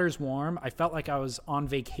 The water's warm. I felt like I was on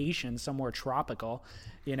vacation somewhere tropical.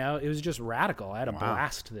 You know, it was just radical. I had a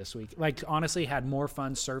blast this week. Like, honestly, had more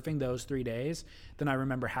fun surfing those 3 days than I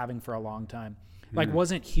remember having for a long time. Like,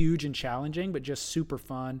 wasn't huge and challenging, but just super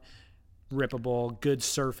fun, rippable, good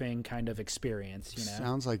surfing kind of experience, you know?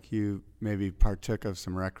 Sounds like you maybe partook of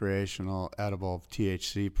some recreational edible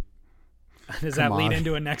THC. Does that lead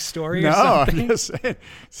into a next story or No, something? I'm just saying.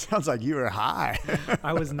 Sounds like you were high.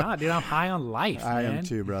 I was not, dude. I'm high on life, I man. am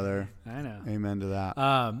too, brother. I know. Amen to that.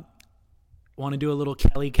 Want to do a little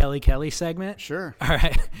Kelly segment? Sure. All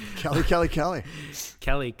right. Kelly.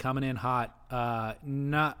 Kelly coming in hot.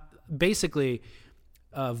 Not basically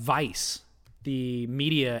Vice, the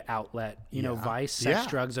media outlet, you know, Vice, Sex,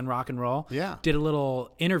 Drugs, and Rock and Roll. Yeah. Did a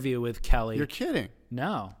little interview with Kelly. You're kidding.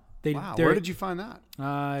 No. Wow. Where did you find that?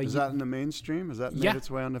 Is you- that in the mainstream? Has that made Yeah.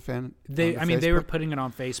 its way on the fan? They on the they were Facebook? putting it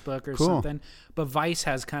on Facebook or Cool. something. But Vice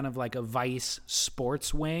has kind of like a Vice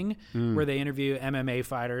sports wing where they interview MMA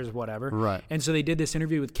fighters, whatever. Right. And so they did this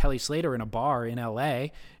interview with Kelly Slater in a bar in LA,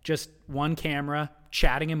 just one camera,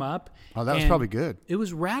 chatting him up. Oh, that was And probably good. It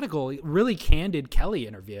was radical, really candid Kelly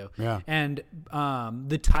interview. Yeah. And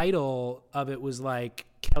the title of it was like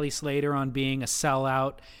Kelly Slater on being a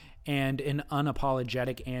sellout and an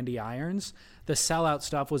unapologetic Andy Irons. The sellout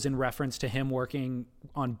stuff was in reference to him working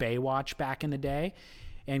on Baywatch back in the day.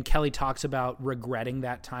 And Kelly talks about regretting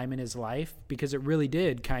that time in his life because it really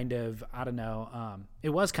did kind of, I don't know, it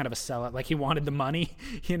was kind of a sellout. Like he wanted the money,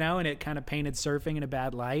 you know, and it kind of painted surfing in a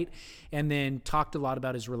bad light. And then talked a lot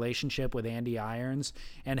about his relationship with Andy Irons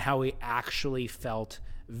and how he actually felt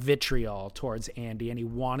vitriol towards Andy and he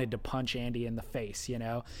wanted to punch Andy in the face, you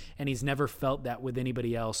know, and he's never felt that with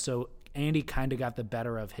anybody else. So Andy kind of got the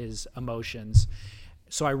better of his emotions.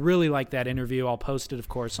 So I really like that interview. I'll post it, of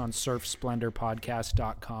course, on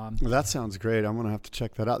surfsplendorpodcast.com. Well, that sounds great. I'm going to have to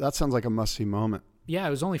check that out. That sounds like a must-see moment. Yeah, it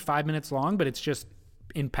was only 5 minutes long, but it's just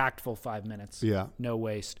impactful 5 minutes. Yeah. No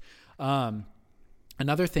waste.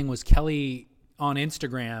 Another thing was Kelly on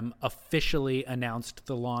Instagram officially announced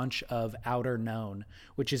the launch of Outer Known,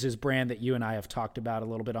 which is his brand that you and I have talked about a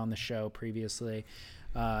little bit on the show previously.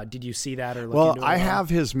 Did you see that or look into it? Well, I have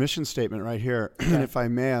his mission statement right here. And if I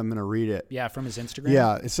may, I'm going to read it. Yeah, from his Instagram?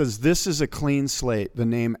 Yeah, it says, "This is a clean slate. The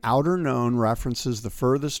name Outer Known references the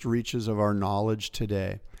furthest reaches of our knowledge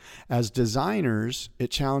today. As designers, it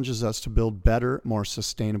challenges us to build better, more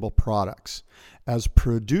sustainable products. As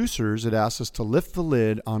producers, it asks us to lift the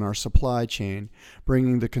lid on our supply chain,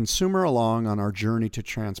 bringing the consumer along on our journey to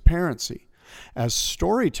transparency. As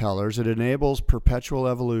storytellers, it enables perpetual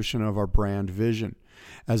evolution of our brand vision.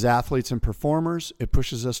 As athletes and performers, it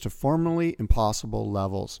pushes us to formerly impossible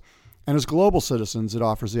levels. And as global citizens, it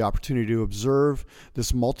offers the opportunity to observe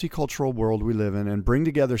this multicultural world we live in and bring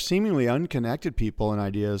together seemingly unconnected people and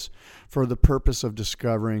ideas for the purpose of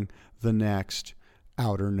discovering the next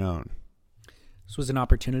outer known." This was an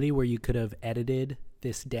opportunity where you could have edited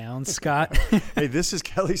this down, Scott. Hey, this is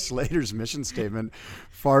Kelly Slater's mission statement.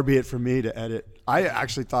 Far be it from me to edit. I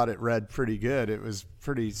actually thought it read pretty good. It was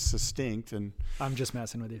pretty succinct, and I'm just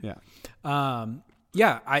messing with you.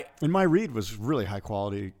 yeah. And my read was really high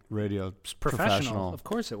quality radio, professional. Of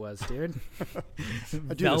course it was, dude.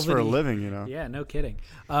 I do this for a living, you know. Yeah, no kidding.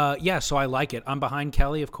 So I like it. I'm behind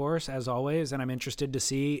Kelly, of course, as always, and I'm interested to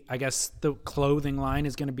see. I guess the clothing line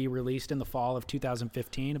is going to be released in the fall of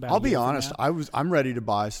 2015. I'll be honest. I'm ready to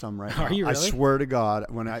buy some right now. Are you really? I swear to God,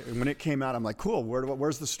 when it came out, I'm like, cool.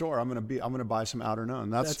 Where's the store? I'm gonna buy some Outer Known.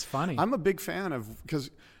 That's funny. I'm a big fan of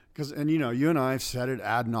because because, and you and I have said it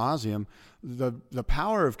ad nauseum, the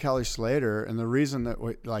power of Kelly Slater and the reason that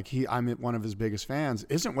I'm one of his biggest fans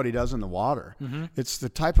isn't what he does in the water. Mm-hmm. It's the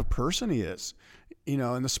type of person he is,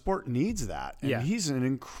 and the sport needs that. And he's an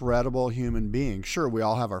incredible human being. Sure, we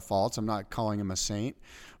all have our faults. I'm not calling him a saint,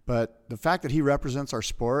 but the fact that he represents our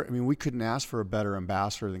sport, I mean, we couldn't ask for a better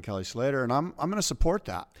ambassador than Kelly Slater, and I'm going to support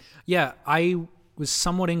that. Yeah, I was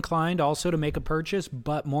somewhat inclined also to make a purchase,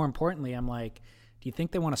 but more importantly, I'm like, do you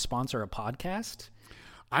think they want to sponsor a podcast?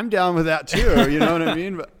 I'm down with that too. You know what I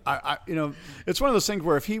mean? But I it's one of those things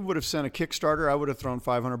where if he would have sent a Kickstarter, I would have thrown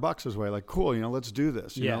 $500 his way. Like, cool, let's do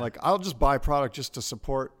this. You know, like I'll just buy product just to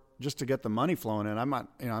support, just to get the money flowing in. I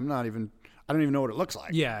don't even know what it looks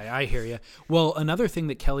like. Yeah, I hear you. Well, another thing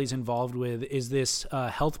that Kelly's involved with is this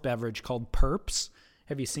health beverage called Perps.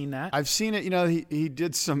 Have you seen that? I've seen it. He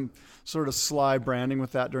did some sort of sly branding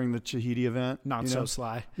with that during the Chahidi event. Not so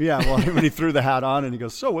sly. Yeah, well, when he threw the hat on and he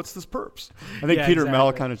goes, so what's this Perps? I think Peter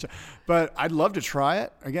Mell kind of, but I'd love to try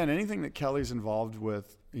it. Again, anything that Kelly's involved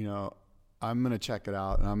with, I'm going to check it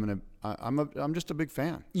out, and I'm just a big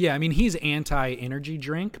fan. Yeah, I mean, he's anti-energy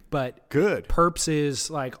drink, but good. Perps is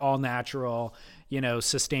like all natural,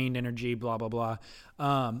 sustained energy, blah, blah,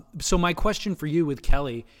 blah. So my question for you with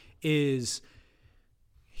Kelly is,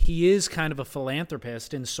 he is kind of a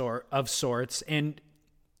philanthropist of sorts, and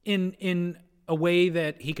in a way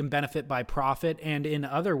that he can benefit by profit, and in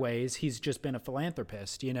other ways, he's just been a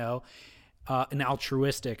philanthropist, an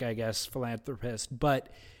altruistic, I guess, philanthropist. But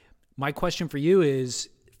my question for you is,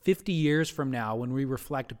 50 years from now, when we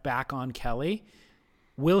reflect back on Kelly,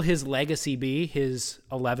 will his legacy be his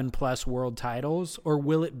 11-plus world titles, or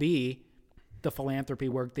will it be the philanthropy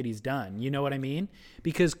work that he's done? You know what I mean?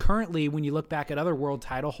 Because currently, when you look back at other world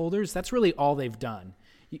title holders, that's really all they've done.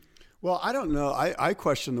 Well, I don't know. I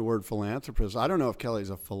question the word philanthropist. I don't know if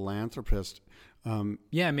Kelly's a philanthropist.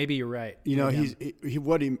 Yeah, maybe you're right.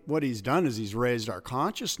 What he's done is he's raised our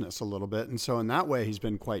consciousness a little bit, and so in that way, he's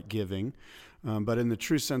been quite giving. But in the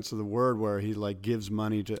true sense of the word, where he gives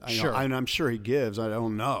money to, and I'm sure he gives. I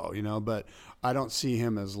don't know, but I don't see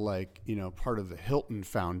him as part of the Hilton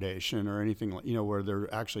Foundation or anything where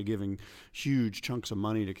they're actually giving huge chunks of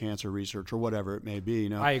money to cancer research or whatever it may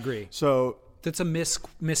be. I agree. So that's a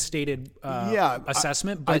misstated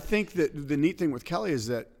assessment. But I think that the neat thing with Kelly is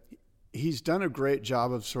that he's done a great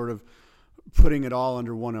job of sort of putting it all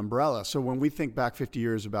under one umbrella. So when we think back 50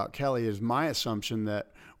 years about Kelly, is my assumption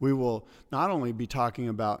that we will not only be talking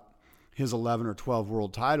about his 11 or 12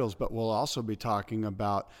 world titles, but we'll also be talking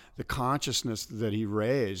about the consciousness that he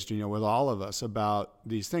raised, with all of us about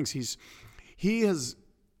these things. He has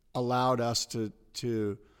allowed us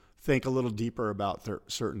to think a little deeper about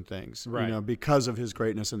certain things, right. Because of his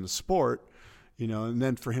greatness in the sport, and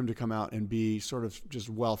then for him to come out and be sort of just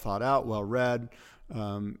well thought out, well read.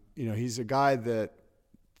 He's a guy that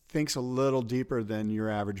thinks a little deeper than your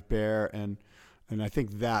average bear, and I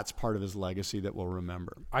think that's part of his legacy that we'll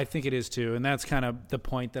remember. I think it is too, and that's kind of the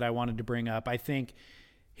point that I wanted to bring up. I think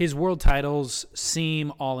his world titles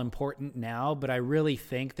seem all important now, but I really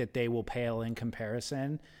think that they will pale in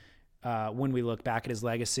comparison when we look back at his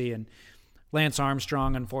legacy. And Lance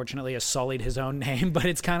Armstrong, unfortunately, has sullied his own name, but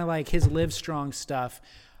it's kind of like his Live Strong stuff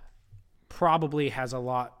probably has a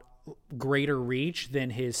lot greater reach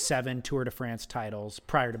than his 7 Tour de France titles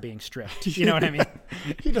prior to being stripped. You know what I mean?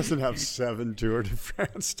 He doesn't have 7 Tour de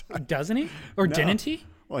France titles. Doesn't he? Or No. didn't he?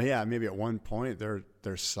 Well, yeah, maybe at one point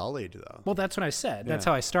they're sullied though. Well, that's what I said. That's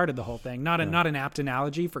how I started the whole thing. Not an apt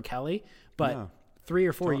analogy for Kelly, but No. 3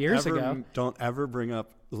 or 4 years ago. Don't ever bring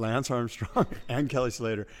up Lance Armstrong and Kelly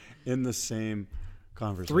Slater in the same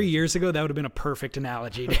conversation. 3 years ago, that would have been a perfect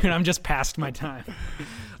analogy, dude. I'm just past my time.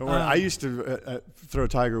 Don't worry, I used to throw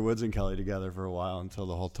Tiger Woods and Kelly together for a while until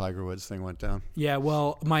the whole Tiger Woods thing went down. Yeah,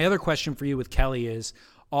 well, my other question for you with Kelly is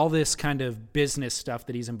all this kind of business stuff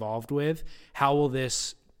that he's involved with, how will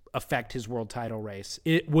this affect his world title race?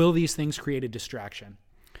 Will these things create a distraction?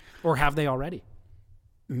 Or have they already?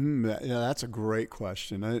 Yeah, that's a great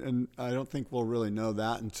question. And I don't think we'll really know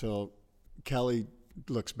that until Kelly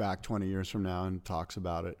looks back 20 years from now and talks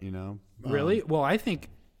about it, Really? Well, I think,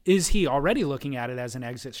 is he already looking at it as an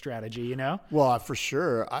exit strategy, Well, for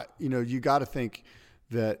sure. You got to think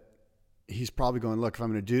that he's probably going, look, if I'm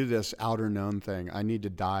going to do this outer known thing, I need to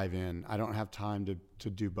dive in. I don't have time to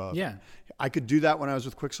do both. Yeah. I could do that when I was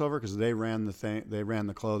with Quicksilver because they ran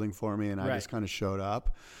the clothing for me, and I just kind of showed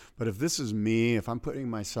up. But if this is me, if I'm putting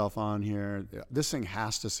myself on here, this thing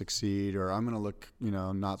has to succeed, or I'm going to look,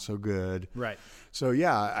 not so good. Right. So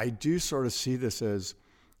yeah, I do sort of see this as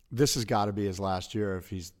this has got to be his last year if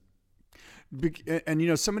he's.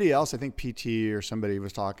 And somebody else, I think PT or somebody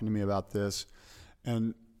was talking to me about this,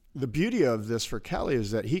 and the beauty of this for Kelly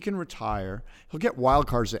is that he can retire. He'll get wild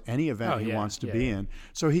cards at any event he wants to be in.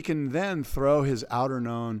 So he can then throw his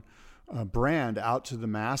Outerknown brand out to the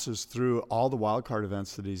masses through all the wild card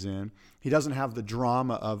events that he's in. He doesn't have the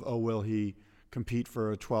drama of, will he compete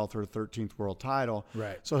for a 12th or 13th world title?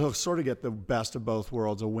 Right. So he'll sort of get the best of both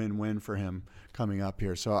worlds, a win-win for him coming up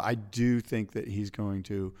here. So I do think that he's going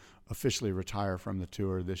to officially retire from the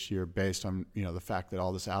tour this year based on, the fact that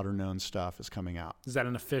all this Outerknown stuff is coming out. Is that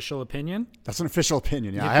an official opinion? That's an official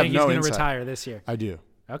opinion. Yeah, You I have think no he's going insight. to retire this year? I do.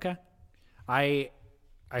 Okay. I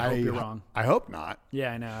hope you're wrong. I hope not.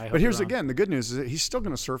 Yeah, I know. I hope But here's you're wrong. again, the good news is that he's still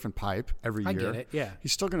going to surf and pipe every year. I get it, yeah.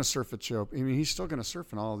 He's still going to surf at show. I mean, he's still going to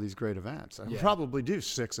surf in all of these great events. He'll Yeah. probably do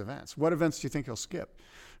 6 events. What events do you think he'll skip?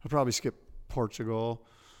 He'll probably skip Portugal,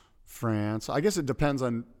 France. I guess it depends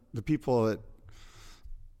on the people at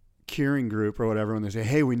Keuring Group or whatever when they say,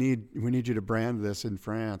 "Hey, we need you to brand this in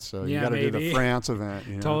France." So you Yeah, got to do the maybe. France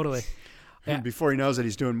event. Totally. And Yeah. before he knows it,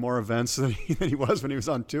 he's doing more events than he was when he was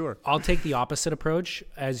on tour. I'll take the opposite approach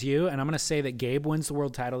as you, and I'm going to say that Gabe wins the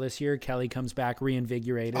world title this year. Kelly comes back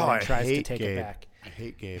reinvigorated Oh, and I tries to hate take Gabe. it back. I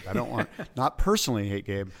hate Gabe. I don't want, not personally hate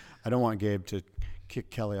Gabe. I don't want Gabe to kick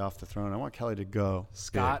Kelly off the throne. I want Kelly to go.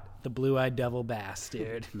 Scott, the blue-eyed devil bass,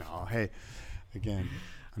 dude. Big. No, hey, again,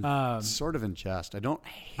 I'm sort of in jest. I don't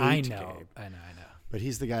hate I know. Gabe, I know. but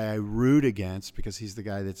he's the guy I root against because he's the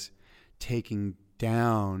guy that's taking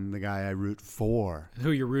down the guy I root for.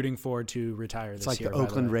 Who you're rooting for to retire this It's like year? the by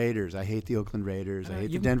Oakland way. Raiders. I hate the Oakland Raiders. I hate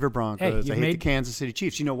the you've- Denver Broncos. hey, I you've hate the made- Kansas City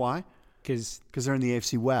Chiefs. You know why? Because Because they're in the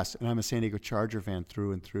AFC West, and I'm a San Diego Charger fan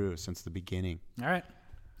through and through since the beginning. all right,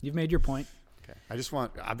 you've made your point. Okay. I just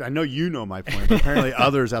want, I know you know my point, but apparently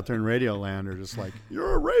others out there in Radio Land are just like,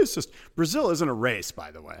 you're a racist. Brazil isn't a race,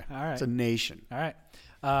 by the way. All right. It's a nation. All right.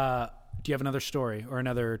 Do you have another story or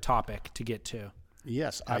another topic to get to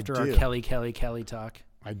Yes, after I do. our Kelly talk?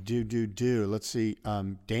 I do. Let's see.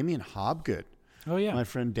 Damian Hobgood, Oh yeah, my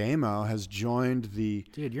friend Damo, has joined the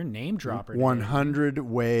dude, you're name dropper. today. 100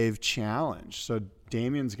 Wave Challenge. So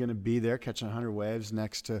Damian's going to be there catching 100 waves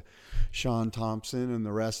next to Sean Thompson and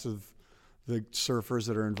the rest of the surfers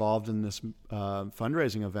that are involved in this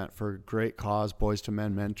fundraising event for a great cause, Boys to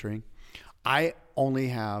Men Mentoring. I only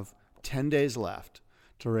have 10 days left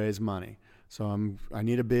to raise money. So I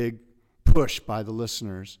need a big push by the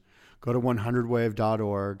listeners. Go to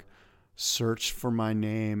 100wave.org, search for my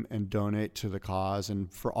name, and donate to the cause.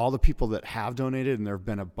 And for all the people that have donated, and there have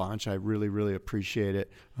been a bunch, I really, really appreciate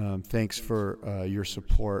it. Thanks for your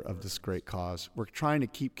support of this great cause. We're trying to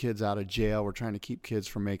keep kids out of jail. We're trying to keep kids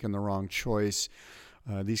from making the wrong choice.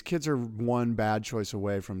 These kids are one bad choice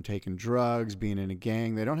away from taking drugs, being in a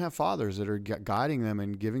gang. They don't have fathers that are guiding them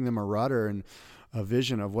and giving them a rudder and a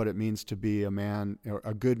vision of what it means to be a man, or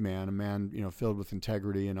a good man, a man, filled with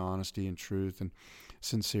integrity and honesty and truth and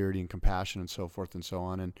sincerity and compassion and so forth and so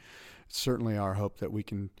on. And it's certainly our hope that we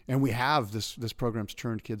can, and we have this program's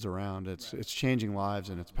turned kids around. It's changing lives,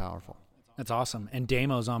 and it's powerful. That's awesome. And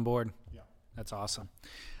Damo's on board. Yeah, that's awesome.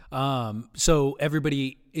 So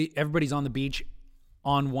everybody's on the beach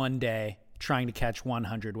on one day trying to catch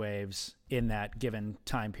 100 waves in that given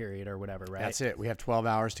time period or whatever, right? That's it. We have 12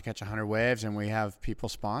 hours to catch 100 waves, and we have people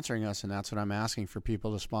sponsoring us, and that's what I'm asking for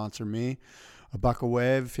people to sponsor me. $1 a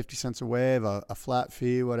wave, 50 cents a wave, a flat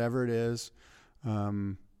fee, whatever it is.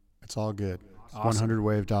 It's all good. Awesome.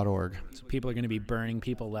 100wave.org. So people are going to be burning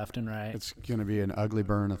people left and right. It's going to be an ugly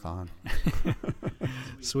burn-a-thon.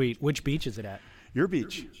 Sweet. Which beach is it at? Your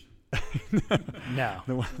beach. No.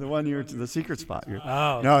 The one the secret spot.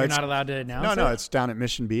 Oh, no, you're it's not allowed to announce No, it? it's down at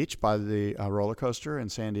Mission Beach by the roller coaster in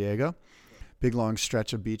San Diego. Big long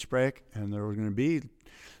stretch of beach break, and there were going to be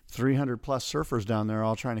 300 plus surfers down there,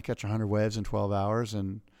 all trying to catch 100 waves in 12 hours.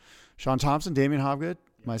 And Sean Thompson, Damian Hobgood,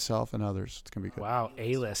 myself, and others. It's going to be good. Wow,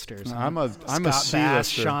 A-listers. I'm a Scott Bass,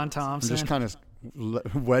 C-lister. Sean Thompson. I'm just kind of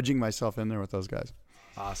wedging myself in there with those guys.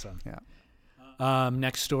 Awesome. Yeah.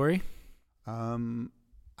 Next story.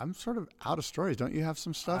 I'm sort of out of stories. Don't you have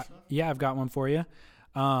some stuff? Yeah, I've got one for you.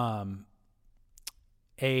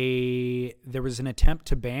 There was an attempt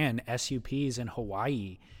to ban SUPs in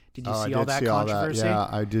Hawaii. Did you see all that controversy? Yeah,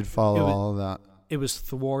 I did follow all of that. It was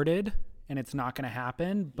thwarted, and it's not going to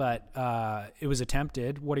happen, but it was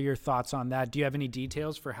attempted. What are your thoughts on that? Do you have any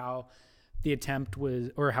details for how the attempt was,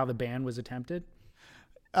 or how the ban was attempted?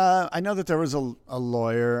 I know that there was a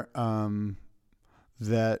lawyer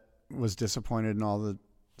that was disappointed in all the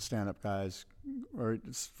stand-up guys, or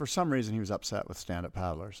for some reason he was upset with stand-up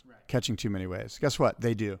paddlers catching too many waves. Guess what?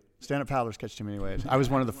 They do. Stand-up paddlers catch too many waves. I was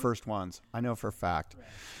one of the first ones. I know for a fact.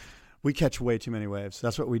 We catch way too many waves.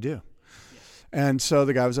 That's what we do. And so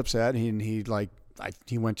the guy was upset. He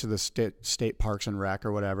he went to the state parks and rec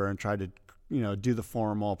or whatever and tried to, do the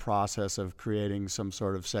formal process of creating some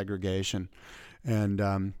sort of segregation. And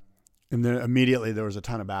then immediately there was a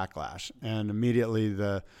ton of backlash, and immediately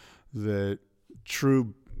the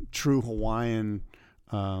true Hawaiian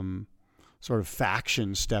sort of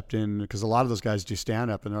faction stepped in, because a lot of those guys do stand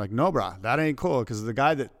up and they're like, no, brah, that ain't cool. Because the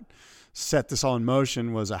guy that set this all in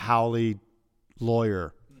motion was a haole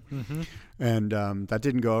lawyer. Mm-hmm. And that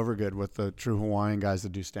didn't go over good with the true Hawaiian guys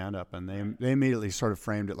that do stand up. And they immediately sort of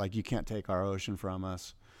framed it like, you can't take our ocean from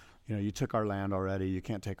us. You took our land already. You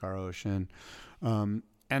can't take our ocean.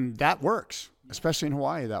 And that works, especially in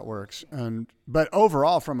Hawaii, that works. But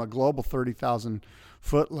overall, from a global 30,000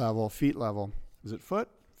 feet level, is it foot?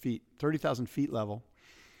 Feet, 30,000 feet level,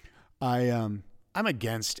 I'm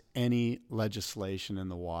against any legislation in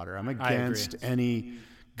the water. I'm against any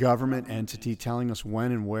government entity telling us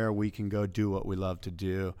when and where we can go do what we love to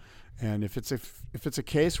do. And if it's a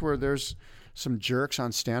case where there's some jerks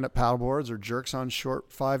on stand-up paddleboards or jerks on short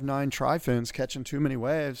 5'9" tri-fins catching too many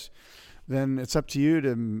waves, then it's up to you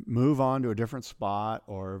to move on to a different spot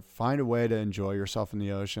or find a way to enjoy yourself in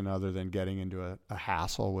the ocean other than getting into a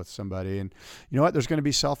hassle with somebody. And you know what? There's going to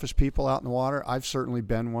be selfish people out in the water. I've certainly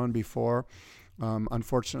been one before.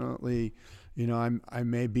 Unfortunately, I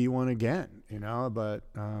may be one again, but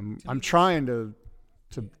I'm trying to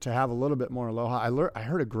have a little bit more aloha. I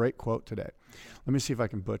heard a great quote today. Let me see if I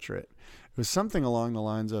can butcher it. It was something along the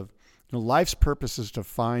lines of, life's purpose is to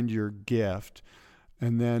find your gift,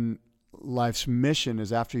 and then life's mission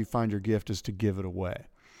is, after you find your gift, is to give it away.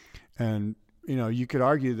 And, you could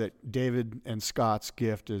argue that David and Scott's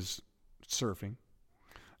gift is surfing,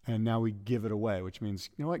 and now we give it away, which means,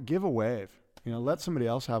 give a wave. Let somebody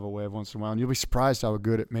else have a wave once in a while, and you'll be surprised how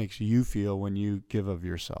good it makes you feel when you give of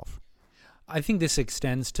yourself. I think this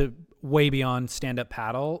extends to way beyond stand-up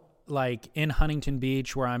paddle. Like in Huntington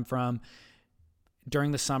Beach, where I'm from,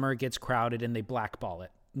 during the summer it gets crowded and they blackball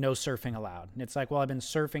it. No surfing allowed. And it's like, well, I've been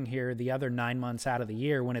surfing here the other 9 months out of the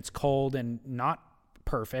year when it's cold and not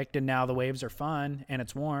perfect, and now the waves are fun and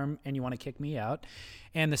it's warm and you want to kick me out.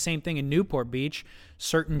 And the same thing in Newport Beach.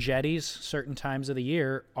 Certain jetties, certain times of the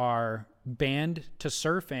year are banned to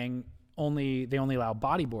surfing. They only allow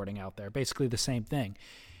bodyboarding out there. Basically the same thing.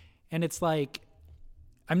 And it's like,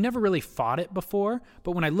 I've never really fought it before,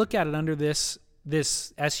 but when I look at it under this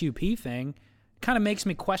SUP thing, kind of makes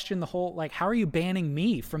me question the whole, like, how are you banning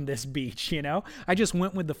me from this beach? I just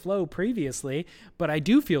went with the flow previously, but I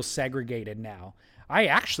do feel segregated now. I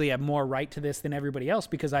actually have more right to this than everybody else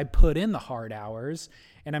because I put in the hard hours,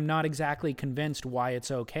 and I'm not exactly convinced why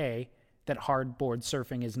it's okay that hardboard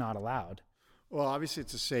surfing is not allowed. Well, obviously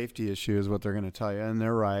it's a safety issue is what they're going to tell you. And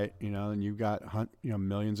they're right, and you've got,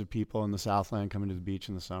 millions of people in the Southland coming to the beach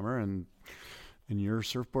in the summer, and your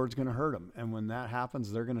surfboard's going to hurt them. And when that happens,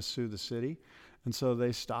 they're going to sue the city. And so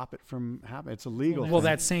they stop it from happening. It's illegal. Well,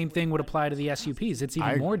 that same thing would apply to the SUPs. It's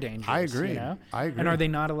even more dangerous. I agree. I agree. And are they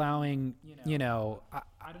not allowing,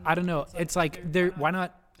 I don't know. It's like, why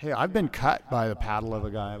not? Hey, I've been cut by the paddle of a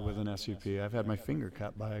guy with an SUP. I've had my finger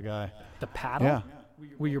cut by a guy. The paddle? Yeah.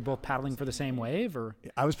 Were you both paddling for the same wave, or?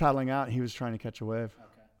 I was paddling out, and he was trying to catch a wave.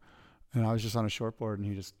 Okay. And I was just on a shortboard, and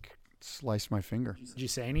he just sliced my finger. Did you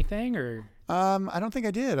say anything, or? I don't think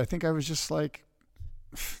I did. I think I was just like,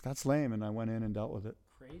 that's lame, and I went in and dealt with it.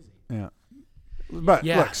 Crazy. Yeah. But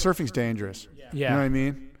look, surfing's dangerous. Yeah. You know what I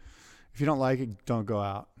mean? If you don't like it, don't go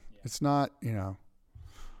out. Yeah. It's not,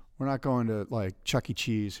 we're not going to like Chuck E.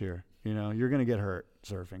 Cheese here. You're going to get hurt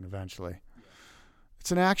surfing eventually. Yeah.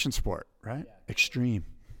 It's an action sport, right? Yeah. Extreme.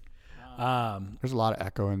 There's a lot of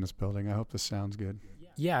echo in this building. I hope this sounds good.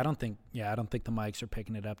 Yeah, I don't think the mics are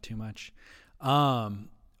picking it up too much.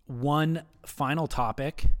 One final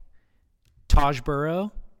topic. Taj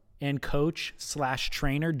Burrow and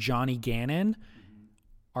coach/trainer Johnny Gannon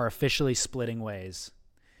are officially splitting ways.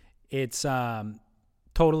 It's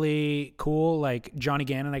totally cool. Like, Johnny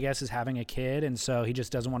Gannon, I guess, is having a kid, and so he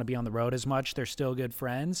just doesn't want to be on the road as much. They're still good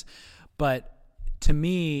friends. But to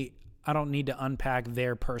me, I don't need to unpack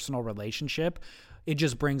their personal relationship. It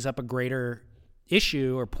just brings up a greater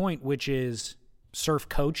issue or point, which is surf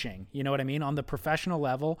coaching. You know what I mean? On the professional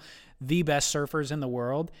level, the best surfers in the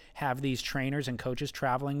world have these trainers and coaches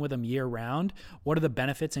traveling with them year round. What are the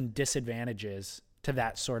benefits and disadvantages to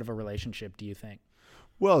that sort of a relationship, do you think?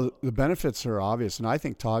 Well, the benefits are obvious, and I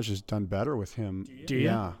think Taj has done better with him. Do you?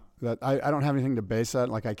 Yeah. That I don't have anything to base that.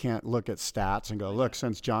 Like, I can't look at stats and go, look,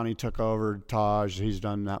 since Johnny took over Taj, he's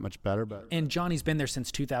done that much better. But and Johnny's been there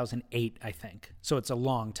since 2008, I think. So it's a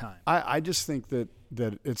long time. I just think that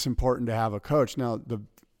it's important to have a coach. Now,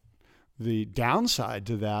 the downside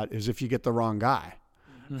to that is if you get the wrong guy.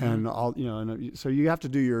 and all, and so you have to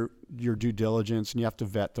do your due diligence and you have to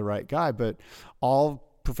vet the right guy. But all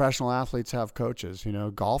professional athletes have coaches,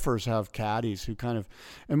 golfers have caddies who kind of,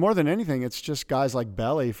 and more than anything, it's just guys like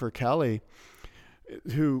Belly for Kelly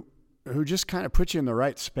who just kind of put you in the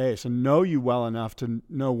right space and know you well enough to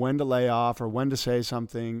know when to lay off or when to say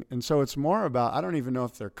something. And so it's more about, I don't even know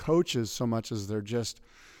if they're coaches so much as they're just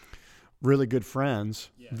really good friends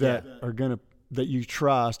that you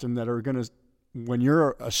trust and that are going to, when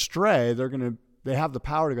you're astray, they have the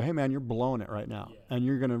power to go, hey man, you're blowing it right now. And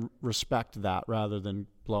you're going to respect that rather than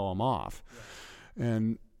blow them off.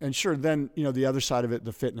 And sure, then, the other side of it,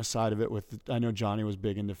 the fitness side of it I know Johnny was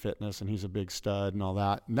big into fitness and he's a big stud and all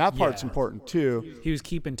that. And that part's important too. He was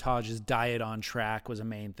keeping Taj's diet on track was a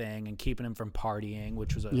main thing and keeping him from partying,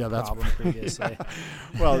 which was a problem previously.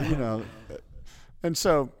 Well, and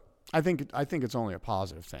so I think it's only a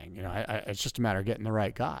positive thing. It's just a matter of getting the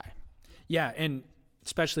right guy. Yeah, and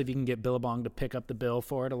especially if you can get Billabong to pick up the bill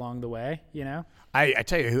for it along the way, I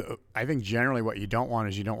tell you, I think generally what you don't want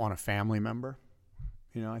is you don't want a family member.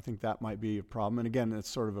 I think that might be a problem. And again, it's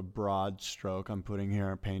sort of a broad stroke I'm putting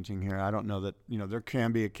here, painting here. I don't know that, there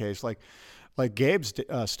can be a case like Gabe's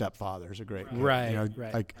stepfather is a great case. Right.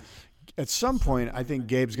 Like at some point, I think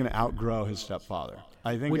Gabe's going to outgrow his stepfather.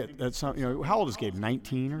 I think at some, how old is Gabe?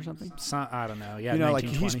 19 or something? I don't know. Yeah, 19, like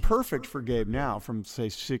 20. He's perfect for Gabe now from say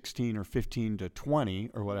 16 or 15 to 20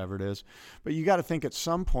 or whatever it is. But you got to think at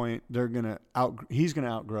some point they're going to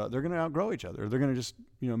outgrow each other. They're going to just,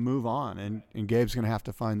 move on and Gabe's going to have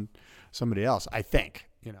to find somebody else, I think,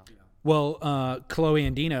 Well, Chloe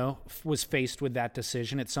and Dino was faced with that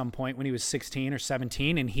decision at some point when he was 16 or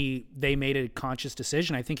 17, and they made a conscious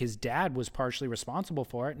decision. I think his dad was partially responsible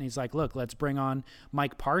for it, and he's like, look, let's bring on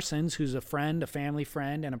Mike Parsons, who's a friend, a family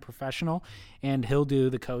friend, and a professional, and he'll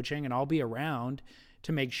do the coaching, and I'll be around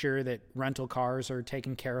to make sure that rental cars are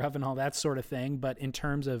taken care of and all that sort of thing. But in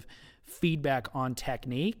terms of feedback on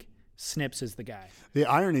technique, Snips is the guy. The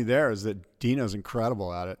irony there is that Dino's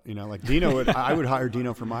incredible at it. Like Dino I would hire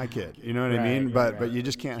Dino for my kid. You know what I mean? But you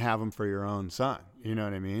just can't have him for your own son. You know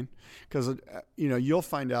what I mean? Because you'll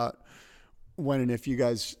find out when and if you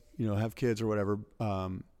guys have kids or whatever.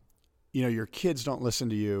 Your kids don't listen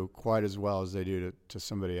to you quite as well as they do to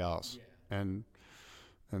somebody else, and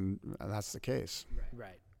that's the case.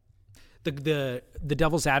 Right. The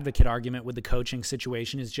devil's advocate argument with the coaching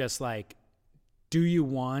situation is just like, do you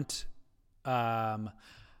want I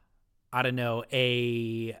don't know,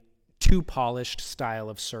 a too polished style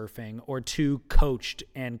of surfing or too coached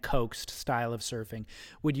and coaxed style of surfing?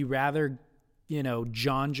 Would you rather,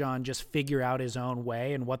 John just figure out his own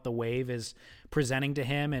way and what the wave is presenting to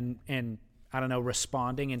him and I don't know,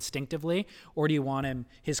 responding instinctively? Or do you want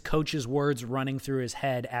his coach's words running through his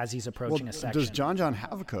head as he's approaching a section? Does John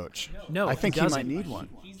have a coach? No, I think he might need one.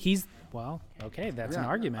 That's an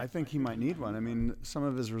argument. I think he might need one. I mean, some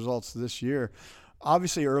of his results this year,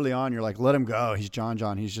 obviously early on, you're like, let him go. He's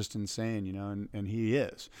John. He's just insane, and he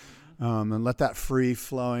is. And let that free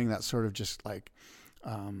flowing, that sort of just like,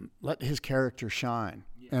 let his character shine.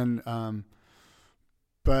 And,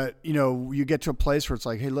 but, you get to a place where it's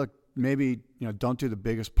like, hey, look, maybe, don't do the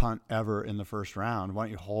biggest punt ever in the first round. Why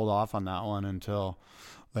don't you hold off on that one until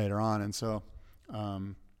later on? And so, I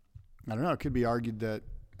don't know. It could be argued that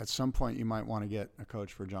at some point you might want to get a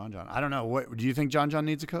coach for John. I don't know. What do you think? John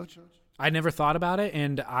needs a coach? I never thought about it,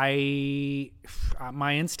 and my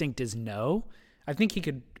instinct is no. I think he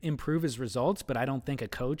could improve his results, but I don't think a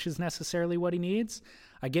coach is necessarily what he needs.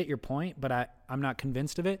 I get your point, but I'm not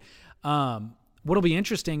convinced of it. What'll be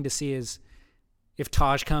interesting to see is if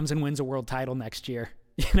Taj comes and wins a world title next year.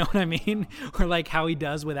 You know what I mean? Or like how he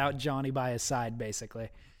does without Johnny by his side, basically.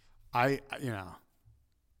 I've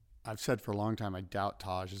said for a long time I doubt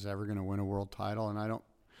Taj is ever going to win a world title, and I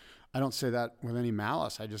don't say that with any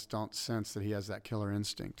malice. I just don't sense that he has that killer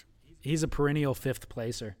instinct. He's a perennial fifth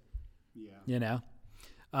placer. Yeah.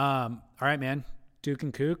 All right, man. Duke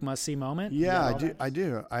and Kook, must-see moment? Yeah, I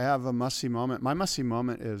do. I have a must-see moment. My must-see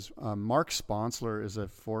moment is Mark Sponsler is a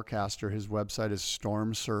forecaster. His website is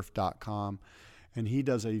stormsurf.com, and he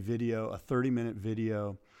does a 30-minute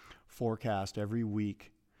video forecast every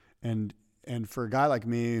week. And for a guy like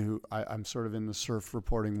me, who I'm sort of in the surf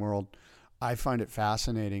reporting world, I find it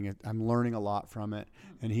fascinating. I'm learning a lot from it.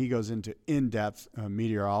 And he goes into in-depth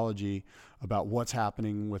meteorology about what's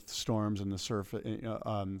happening with storms and the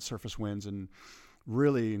surface winds, and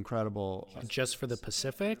really incredible. Just for the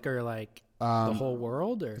Pacific or like the whole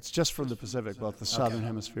world? Or? It's just for the Pacific, both the southern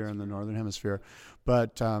hemisphere and the northern hemisphere.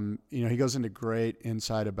 But, he goes into great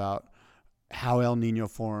insight about how El Nino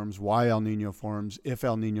forms, why El Nino forms, if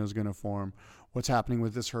El Nino is going to form, what's happening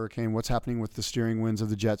with this hurricane, what's happening with the steering winds of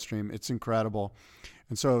the jet stream. It's incredible.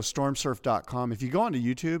 And so stormsurf.com, if you go onto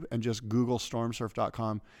YouTube and just Google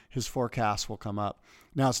stormsurf.com, his forecasts will come up.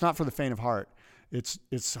 Now, it's not for the faint of heart.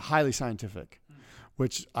 It's highly scientific,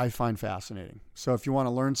 which I find fascinating. So if you want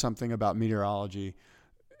to learn something about meteorology,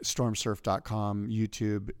 stormsurf.com,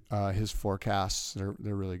 YouTube, his forecasts, they're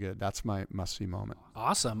really good. That's my must-see moment.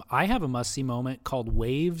 Awesome. I have a must-see moment called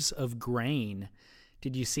Waves of Grain.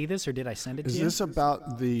 Did you see this, or did I send it to you? Is this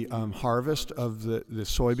about the harvest of the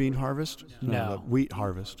soybean harvest? No. The wheat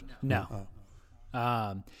harvest? No.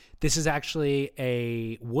 This is actually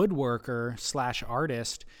a woodworker /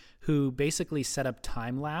 artist who basically set up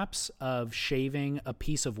time lapse of shaving a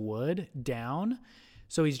piece of wood down.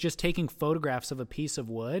 So he's just taking photographs of a piece of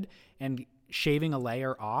wood and shaving a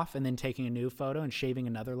layer off, and then taking a new photo and shaving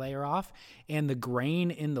another layer off. And the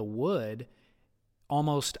grain in the wood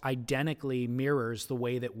almost identically mirrors the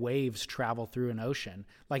way that waves travel through an ocean.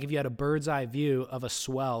 Like if you had a bird's eye view of a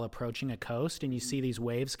swell approaching a coast and you see these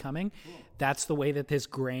waves coming, that's the way that this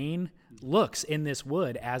grain looks in this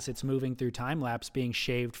wood as it's moving through time lapse, being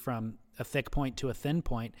shaved from a thick point to a thin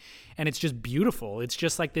point. And it's just beautiful. It's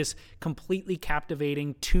just like this completely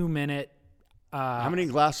captivating 2-minute. How many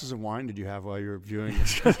glasses of wine did you have while you were viewing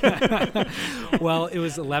this? Well, it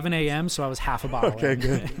was 11 a.m., so I was half a bottle. Okay,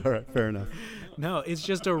 good. All right, fair enough. No, it's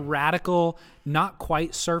just a radical, not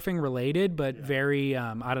quite surfing related, but very,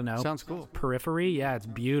 I don't know. Sounds cool. Periphery. Yeah, it's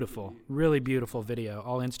beautiful. Really beautiful video.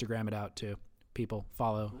 I'll Instagram it out too. People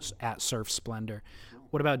follow at Surf Splendor.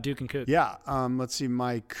 What about Duke and Kook? Yeah, let's see.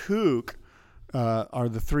 My kook are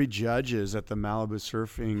the 3 judges at the Malibu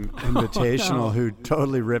Surfing Invitational who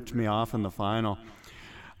totally ripped me off in the final.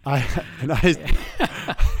 I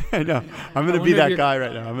know. I'm going to be that guy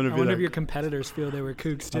right now. I wonder if your competitors feel they were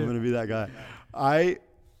kooks too. I'm going to be that guy.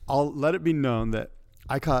 I'll let it be known that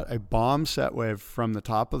I caught a bomb set wave from the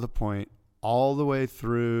top of the point all the way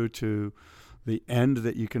through to the end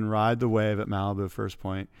that you can ride the wave at Malibu First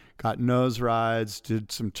Point. Got nose rides,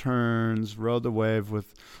 did some turns, rode the wave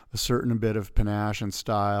with a certain bit of panache and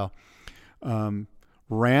style.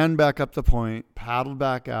 Ran back up the point, paddled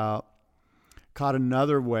back out, caught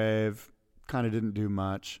another wave, kind of didn't do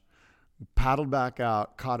much. Paddled back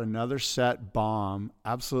out, caught another set bomb,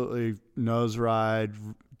 absolutely nose ride,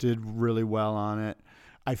 did really well on it.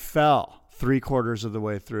 I fell 3/4 of the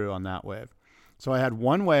way through on that wave. So I had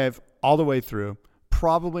one wave all the way through,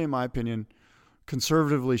 probably in my opinion,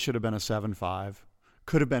 conservatively should have been a 7.5,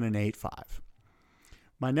 could have been an 8.5.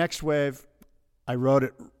 My next wave, I rode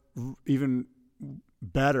it even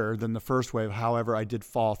better than the first wave. However, I did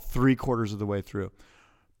fall 3/4 of the way through.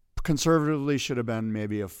 Conservatively should have been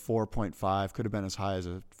maybe a 4.5, could have been as high as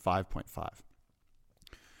a 5.5.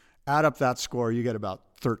 Add up that score, you get about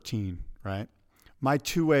 13, right? My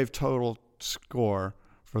 2-wave total score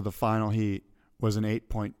for the final heat was an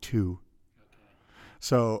 8.2.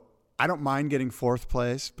 So I don't mind getting 4th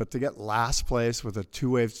place, but to get last place with a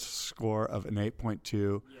 2-wave score of an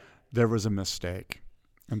 8.2, there was a mistake.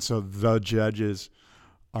 And so the judges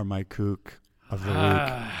are my kook of the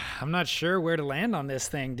week. I'm not sure where to land on this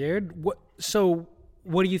thing, dude. What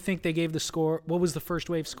do you think they gave the score? What was the first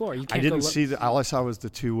wave score? I didn't see all I saw was the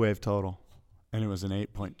 2-wave total, and it was an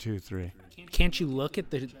 8.23. Can't you look at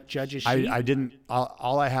the judges' sheet? I didn't.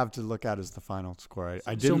 All I have to look at is the final score.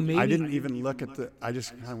 I didn't even look at the. I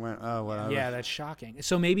just kind of went, oh, whatever. Yeah, that's shocking.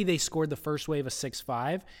 So maybe they scored the first wave a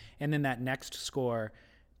 6.5, and then that next score,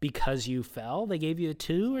 because you fell, they gave you a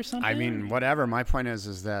 2 or something. I mean, whatever. My point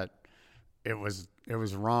is that it was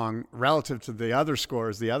wrong relative to the other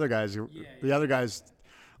scores. The other guys,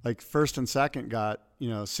 like first and second got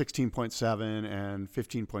 16.7 and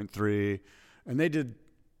 15.3, and they did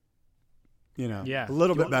a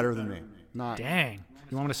little bit better than me. Not dang.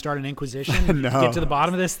 You want me to start an inquisition? No. Get to the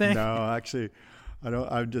bottom of this thing? No, actually, I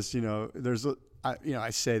don't. I'm just I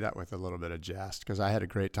say that with a little bit of jest because I had a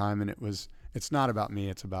great time, and it's not about me.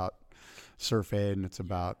 It's about Surf Aid, and it's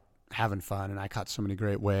about having fun, and I caught so many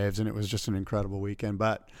great waves, and it was just an incredible weekend.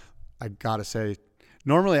 But I gotta say,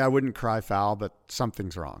 normally I wouldn't cry foul, but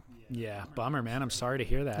something's wrong. Yeah, bummer, man. I'm sorry to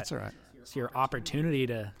hear that. That's all right. It's your opportunity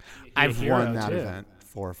to. I've won that event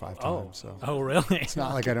 4 or 5 times. Oh, really? It's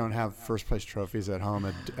not like I don't have first place trophies at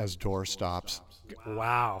home as door stops.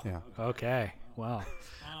 Wow. Yeah. Okay. Well,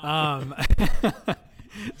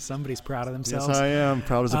 somebody's proud of themselves. Yes, I am.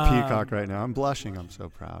 Proud as a peacock right now. I'm blushing. I'm so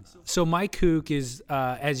proud. So my kook is,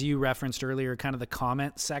 as you referenced earlier, kind of the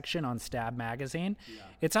comment section on Stab Magazine. Yeah.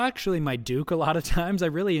 It's actually my Duke a lot of times. I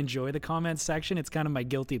really enjoy the comments section. It's kind of my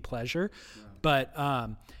guilty pleasure. Yeah.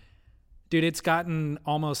 But, dude, it's gotten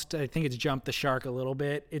almost, I think it's jumped the shark a little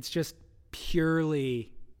bit. It's just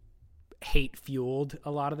purely hate fueled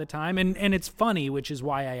a lot of the time, and it's funny, which is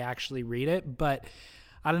why I actually read it. But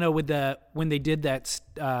I don't know, when they did that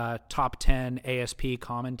top 10 ASP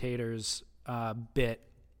commentators bit,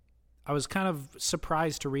 I was kind of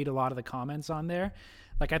surprised to read a lot of the comments on there.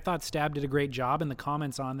 Like, I thought Stab did a great job, and the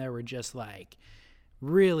comments on there were just like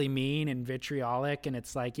really mean and vitriolic. And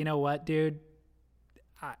it's like, you know what, dude?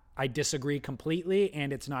 I disagree completely,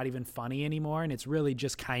 and it's not even funny anymore. And it's really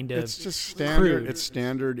just kind of It's just standard. crude. It's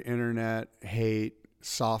standard internet hate,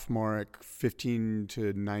 sophomoric 15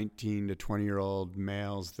 to 19 to 20-year-old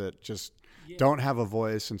males that just don't have a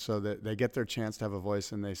voice, and so that they get their chance to have a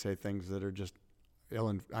voice, and they say things that are just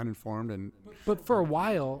uninformed. And But for a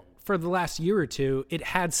while, for the last year or two, it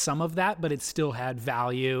had some of that, but it still had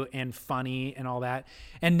value and funny and all that.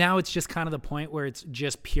 And now it's just kind of the point where it's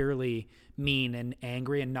just purely mean and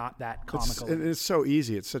angry and not that comical. it's so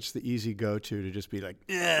easy. It's such the easy go-to to just be like,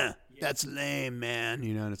 yeah, that's lame, man.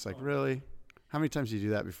 You know, and it's like, really? How many times do you do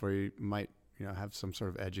that before you might, have some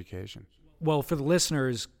sort of education? Well, for the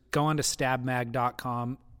listeners, go on to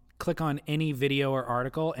stabmag.com, click on any video or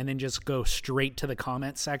article, and then just go straight to the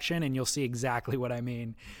comment section, and you'll see exactly what I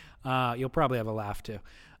mean. You'll probably have a laugh too.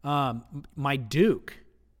 My Duke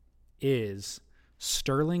is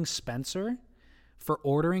Sterling Spencer for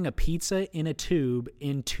ordering a pizza in a tube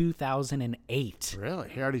in 2008. Really?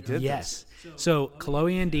 He already did Yes. So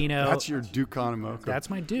Chloe Andino. That's your Duke Kanemoku. That's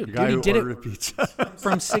my Duke. The guy Dude, he who did ordered it a pizza.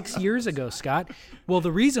 from 6 years ago, Scott. Well,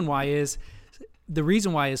 the reason why is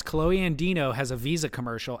Chloe Andino has a Visa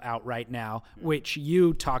commercial out right now, which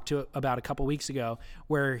you talked about a couple weeks ago,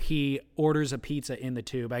 where he orders a pizza in the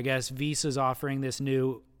tube. I guess Visa's offering this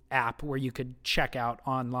new app where you could check out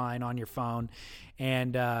online on your phone,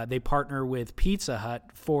 and they partner with Pizza Hut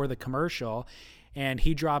for the commercial. And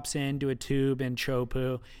he drops into a tube in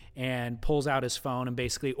Chopu and pulls out his phone and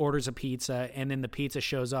basically orders a pizza, and then the pizza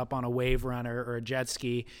shows up on a wave runner or a jet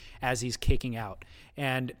ski as he's kicking out.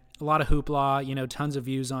 And a lot of hoopla, tons of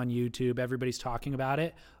views on YouTube. Everybody's talking about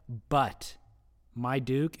it. But my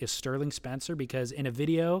Duke is Sterling Spencer, because in a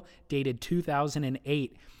video dated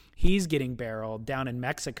 2008, he's getting barreled down in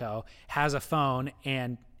Mexico, has a phone,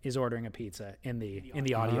 and is ordering a pizza in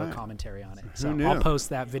the audio commentary on it. So knew? I'll post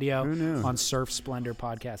that video Who knew? on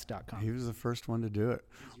surfsplendorpodcast.com. He was the first one to do it.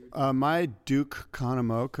 My Duke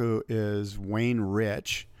Kanemoku is Wayne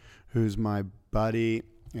Rich, who's my buddy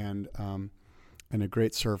and a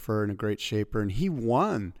great surfer and a great shaper. And he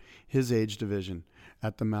won his age division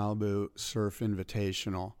at the Malibu Surf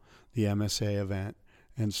Invitational, the MSA event.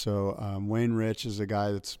 And so Wayne Rich is a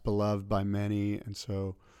guy that's beloved by many. And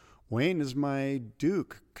so Wayne is my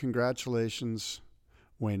Duke. Congratulations,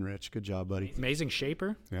 Wayne Rich. Good job, buddy. Amazing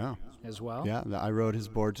shaper Yeah. as well. Yeah, I rode his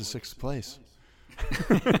board to 6th place.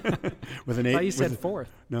 With an I 8. thought you said with- 4th.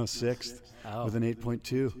 No, 6th. Oh. With an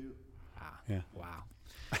 8.2. Yeah. Wow.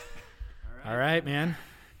 All right, man.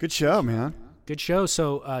 Good show, man. Good show.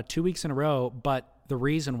 So 2 weeks in a row, but the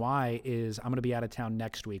reason why is I'm going to be out of town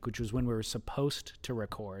next week, which was when we were supposed to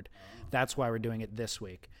record. That's why we're doing it this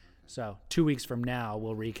week. So 2 weeks from now,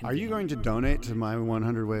 we'll reconvene. Are you going to donate to my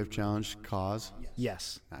 100 Wave Challenge cause?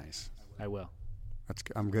 Yes, Nice. I will.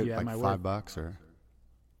 I'm good. You have Like my $5 or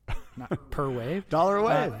Not per wave. $1 a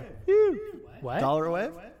wave. What? $1 a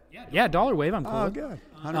wave? Yeah, $1 wave. I'm cool. Oh, good.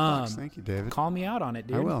 $100. Thank you, David. Call me out on it,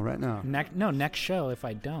 dude. I will right now. Next show if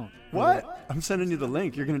I don't. What? I'm sending you the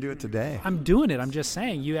link. You're going to do it today. I'm doing it. I'm just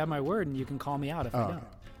saying you have my word, and you can call me out if I don't.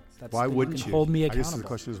 That's Why wouldn't can you? hold me I guess the accountable?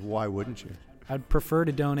 question is, why wouldn't you? I'd prefer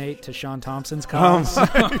to donate to Sean Thompson's cause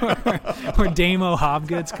or Damo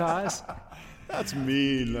Hobgood's cause. That's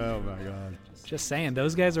mean. Oh, my God. Just saying,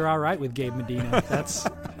 those guys are all right with Gabe Medina.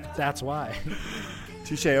 That's why.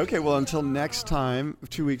 Touche. Okay, well, until next time,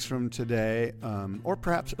 2 weeks from today, or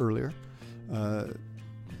perhaps earlier,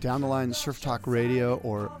 down the line, Surf Talk Radio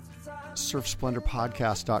or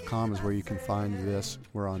surfsplendorpodcast.com is where you can find this.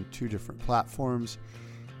 We're on 2 different platforms,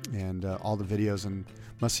 and all the videos and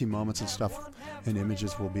must-see moments and stuff and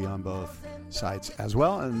images will be on both sites as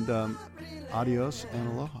well. And adios and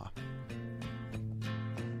aloha.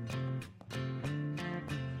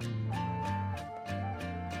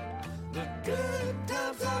 The good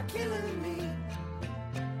times are killing me.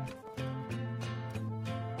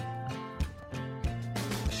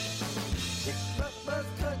 Dick Buckbuzz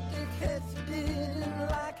cut Dick heads didn't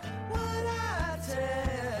like what I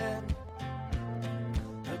said.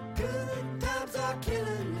 The good times are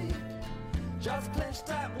killing me. Just clenched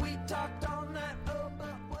tight, we talked all night about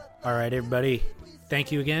what. All right, everybody.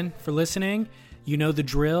 Thank you again for listening. You know the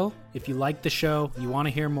drill. If you like the show, you want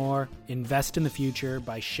to hear more, invest in the future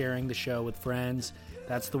by sharing the show with friends.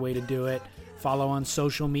 That's the way to do it. Follow on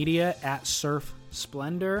social media at Surf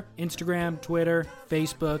Splendor, Instagram, Twitter,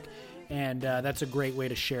 Facebook, and that's a great way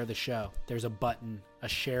to share the show. There's a button, a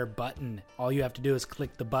share button. All you have to do is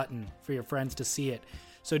click the button for your friends to see it.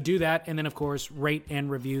 So do that, and then, of course, rate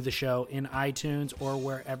and review the show in iTunes or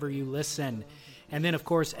wherever you listen. And then, of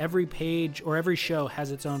course, every page or every show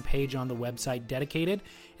has its own page on the website dedicated,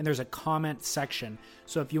 and there's a comment section.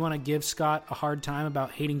 So if you want to give Scott a hard time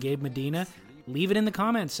about hating Gabe Medina, leave it in the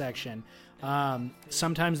comments section.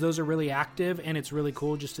 Sometimes those are really active, and it's really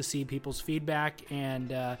cool just to see people's feedback.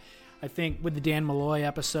 And I think with the Dan Malloy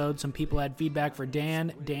episode, some people had feedback for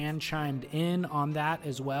Dan. Dan chimed in on that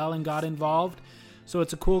as well and got involved. So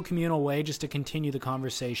it's a cool communal way just to continue the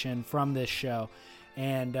conversation from this show.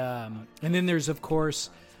 And then there's, of course,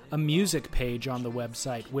 a music page on the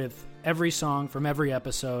website with every song from every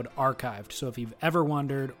episode archived. So if you've ever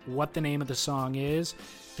wondered what the name of the song is,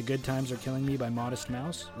 The Good Times Are Killing Me by Modest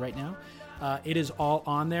Mouse right now, it is all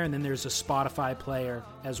on there. And then there's a Spotify player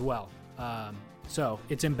as well. So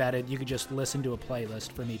it's embedded. You could just listen to a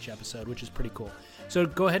playlist from each episode, which is pretty cool. So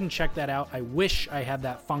go ahead and check that out. I wish I had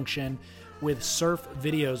that function with surf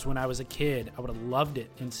videos when I was a kid. I would have loved it.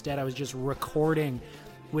 Instead, I was just recording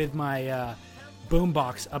with my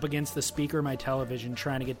boombox up against the speaker of my television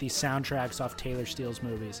trying to get these soundtracks off Taylor Steele's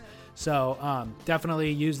movies. So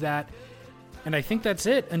definitely use that. And I think that's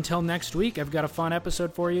it. Until next week, I've got a fun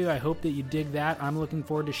episode for you. I hope that you dig that. I'm looking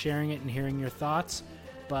forward to sharing it and hearing your thoughts.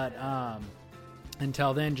 But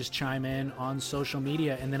until then, just chime in on social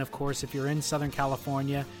media. And then, of course, if you're in Southern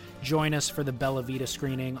California, join us for the Bella Vita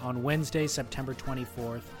screening on Wednesday, September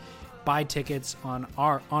 24th. Buy tickets on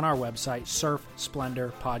our website,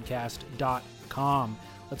 surfsplendorpodcast.com.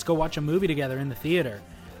 Let's go watch a movie together in the theater.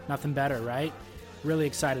 Nothing better, right? Really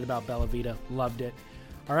excited about Bella Vita. Loved it.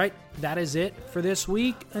 All right, that is it for this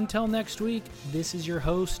week. Until next week, this is your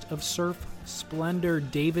host of Surf Splendor,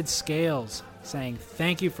 David Scales, saying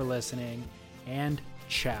thank you for listening and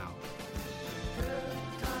ciao.